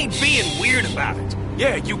 I ain't being weird about it.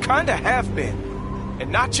 Yeah, you kinda have been. And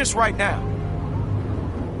not just right now.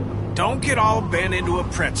 Don't get all bent into a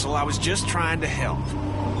pretzel. I was just trying to help.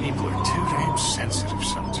 People are too damn sensitive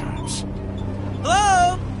sometimes.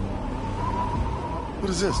 Hello? What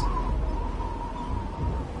is this?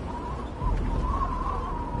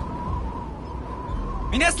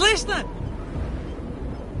 Меня слышно?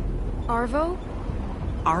 Arvo?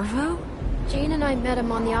 Arvo? Jane and I met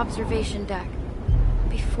him on the observation deck.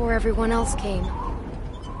 Before everyone else came.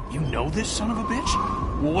 You know this son of a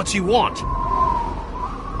bitch? Well, what's he want?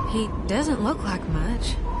 He doesn't look like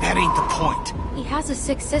much. That ain't the point. He has a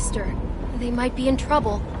sick sister. They might be in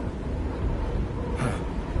trouble.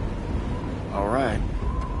 All right.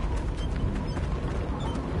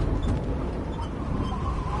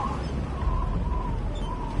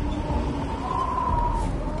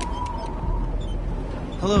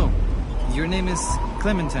 Hello. Your name is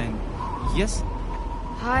Clementine, yes?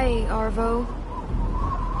 Hi, Arvo.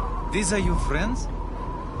 These are your friends?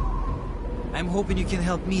 I'm hoping you can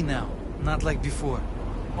help me now, not like before.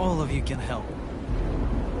 All of you can help.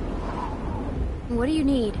 What do you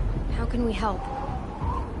need? How can we help?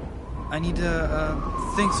 I need,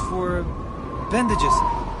 things for bandages.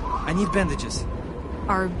 I need bandages.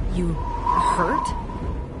 Are you hurt?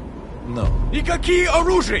 No. Никакие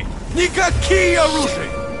оружия! Никакие оружия!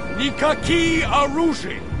 Никакие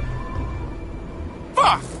оружия!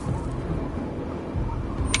 Fuck!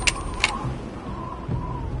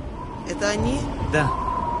 Это они? Да,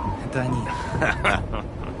 это они.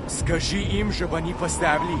 Скажи им, чтобы они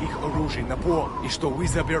поставили их оружие на пол, и что мы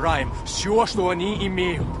забираем все, что они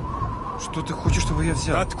имеют. Что ты хочешь, чтобы я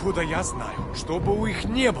взял? Откуда я знаю? Чтобы у их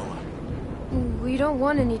не было. We don't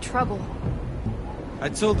want any trouble. I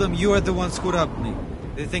told them you are the ones who robbed me.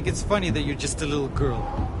 They think it's funny that you're just a little girl.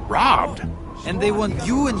 Robbed? And they want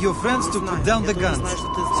you and your friends to put down the guns,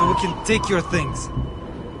 so we can take your things.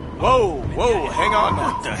 Whoa, whoa, hang on.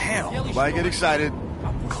 What the hell? Nobody get excited.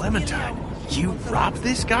 Clementine, you robbed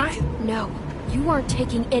this guy? No, you aren't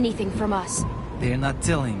taking anything from us. They're not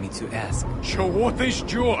telling me to ask. Чего ты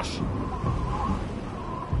ждешь?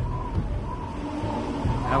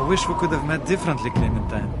 I wish we could have met differently,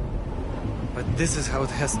 Clementine. But this is how it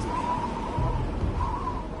has to be.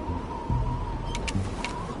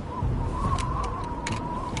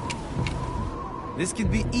 This can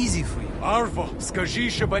be easy for you. Arvo, скажи,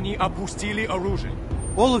 чтобы они опустили оружие.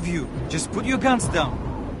 All of you, just put your guns down.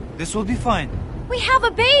 This will be fine. We have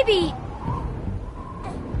a baby!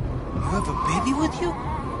 You have a baby with you?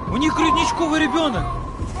 У них грудничковый ребенок.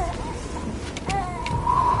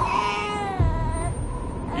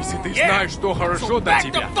 Если ты знаешь, что хорошо для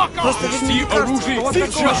тебя, опусти оружие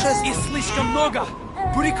сейчас. И слишком много.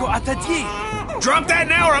 Бурико, отойди. Drop that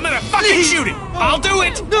now or I'm gonna fucking shoot it! I'll do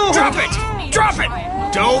it! No. Drop it! Drop it!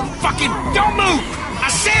 Don't move! I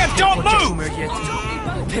said don't move!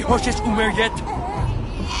 Ты хочешь умереть?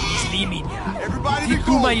 Жди меня. Ты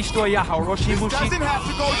думаешь, что я хороший мужчина?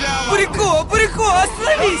 Бурико,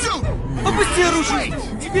 остановись! Опусти оружие!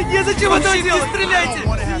 Тебе незачем это делать! Не стреляйте!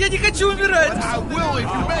 Я не хочу умирать!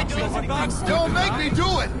 Don't make me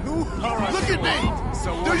do it! Look at me!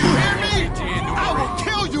 Do you hear me? I will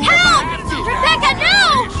kill you! Help! Rebecca, no!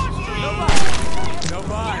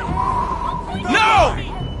 No!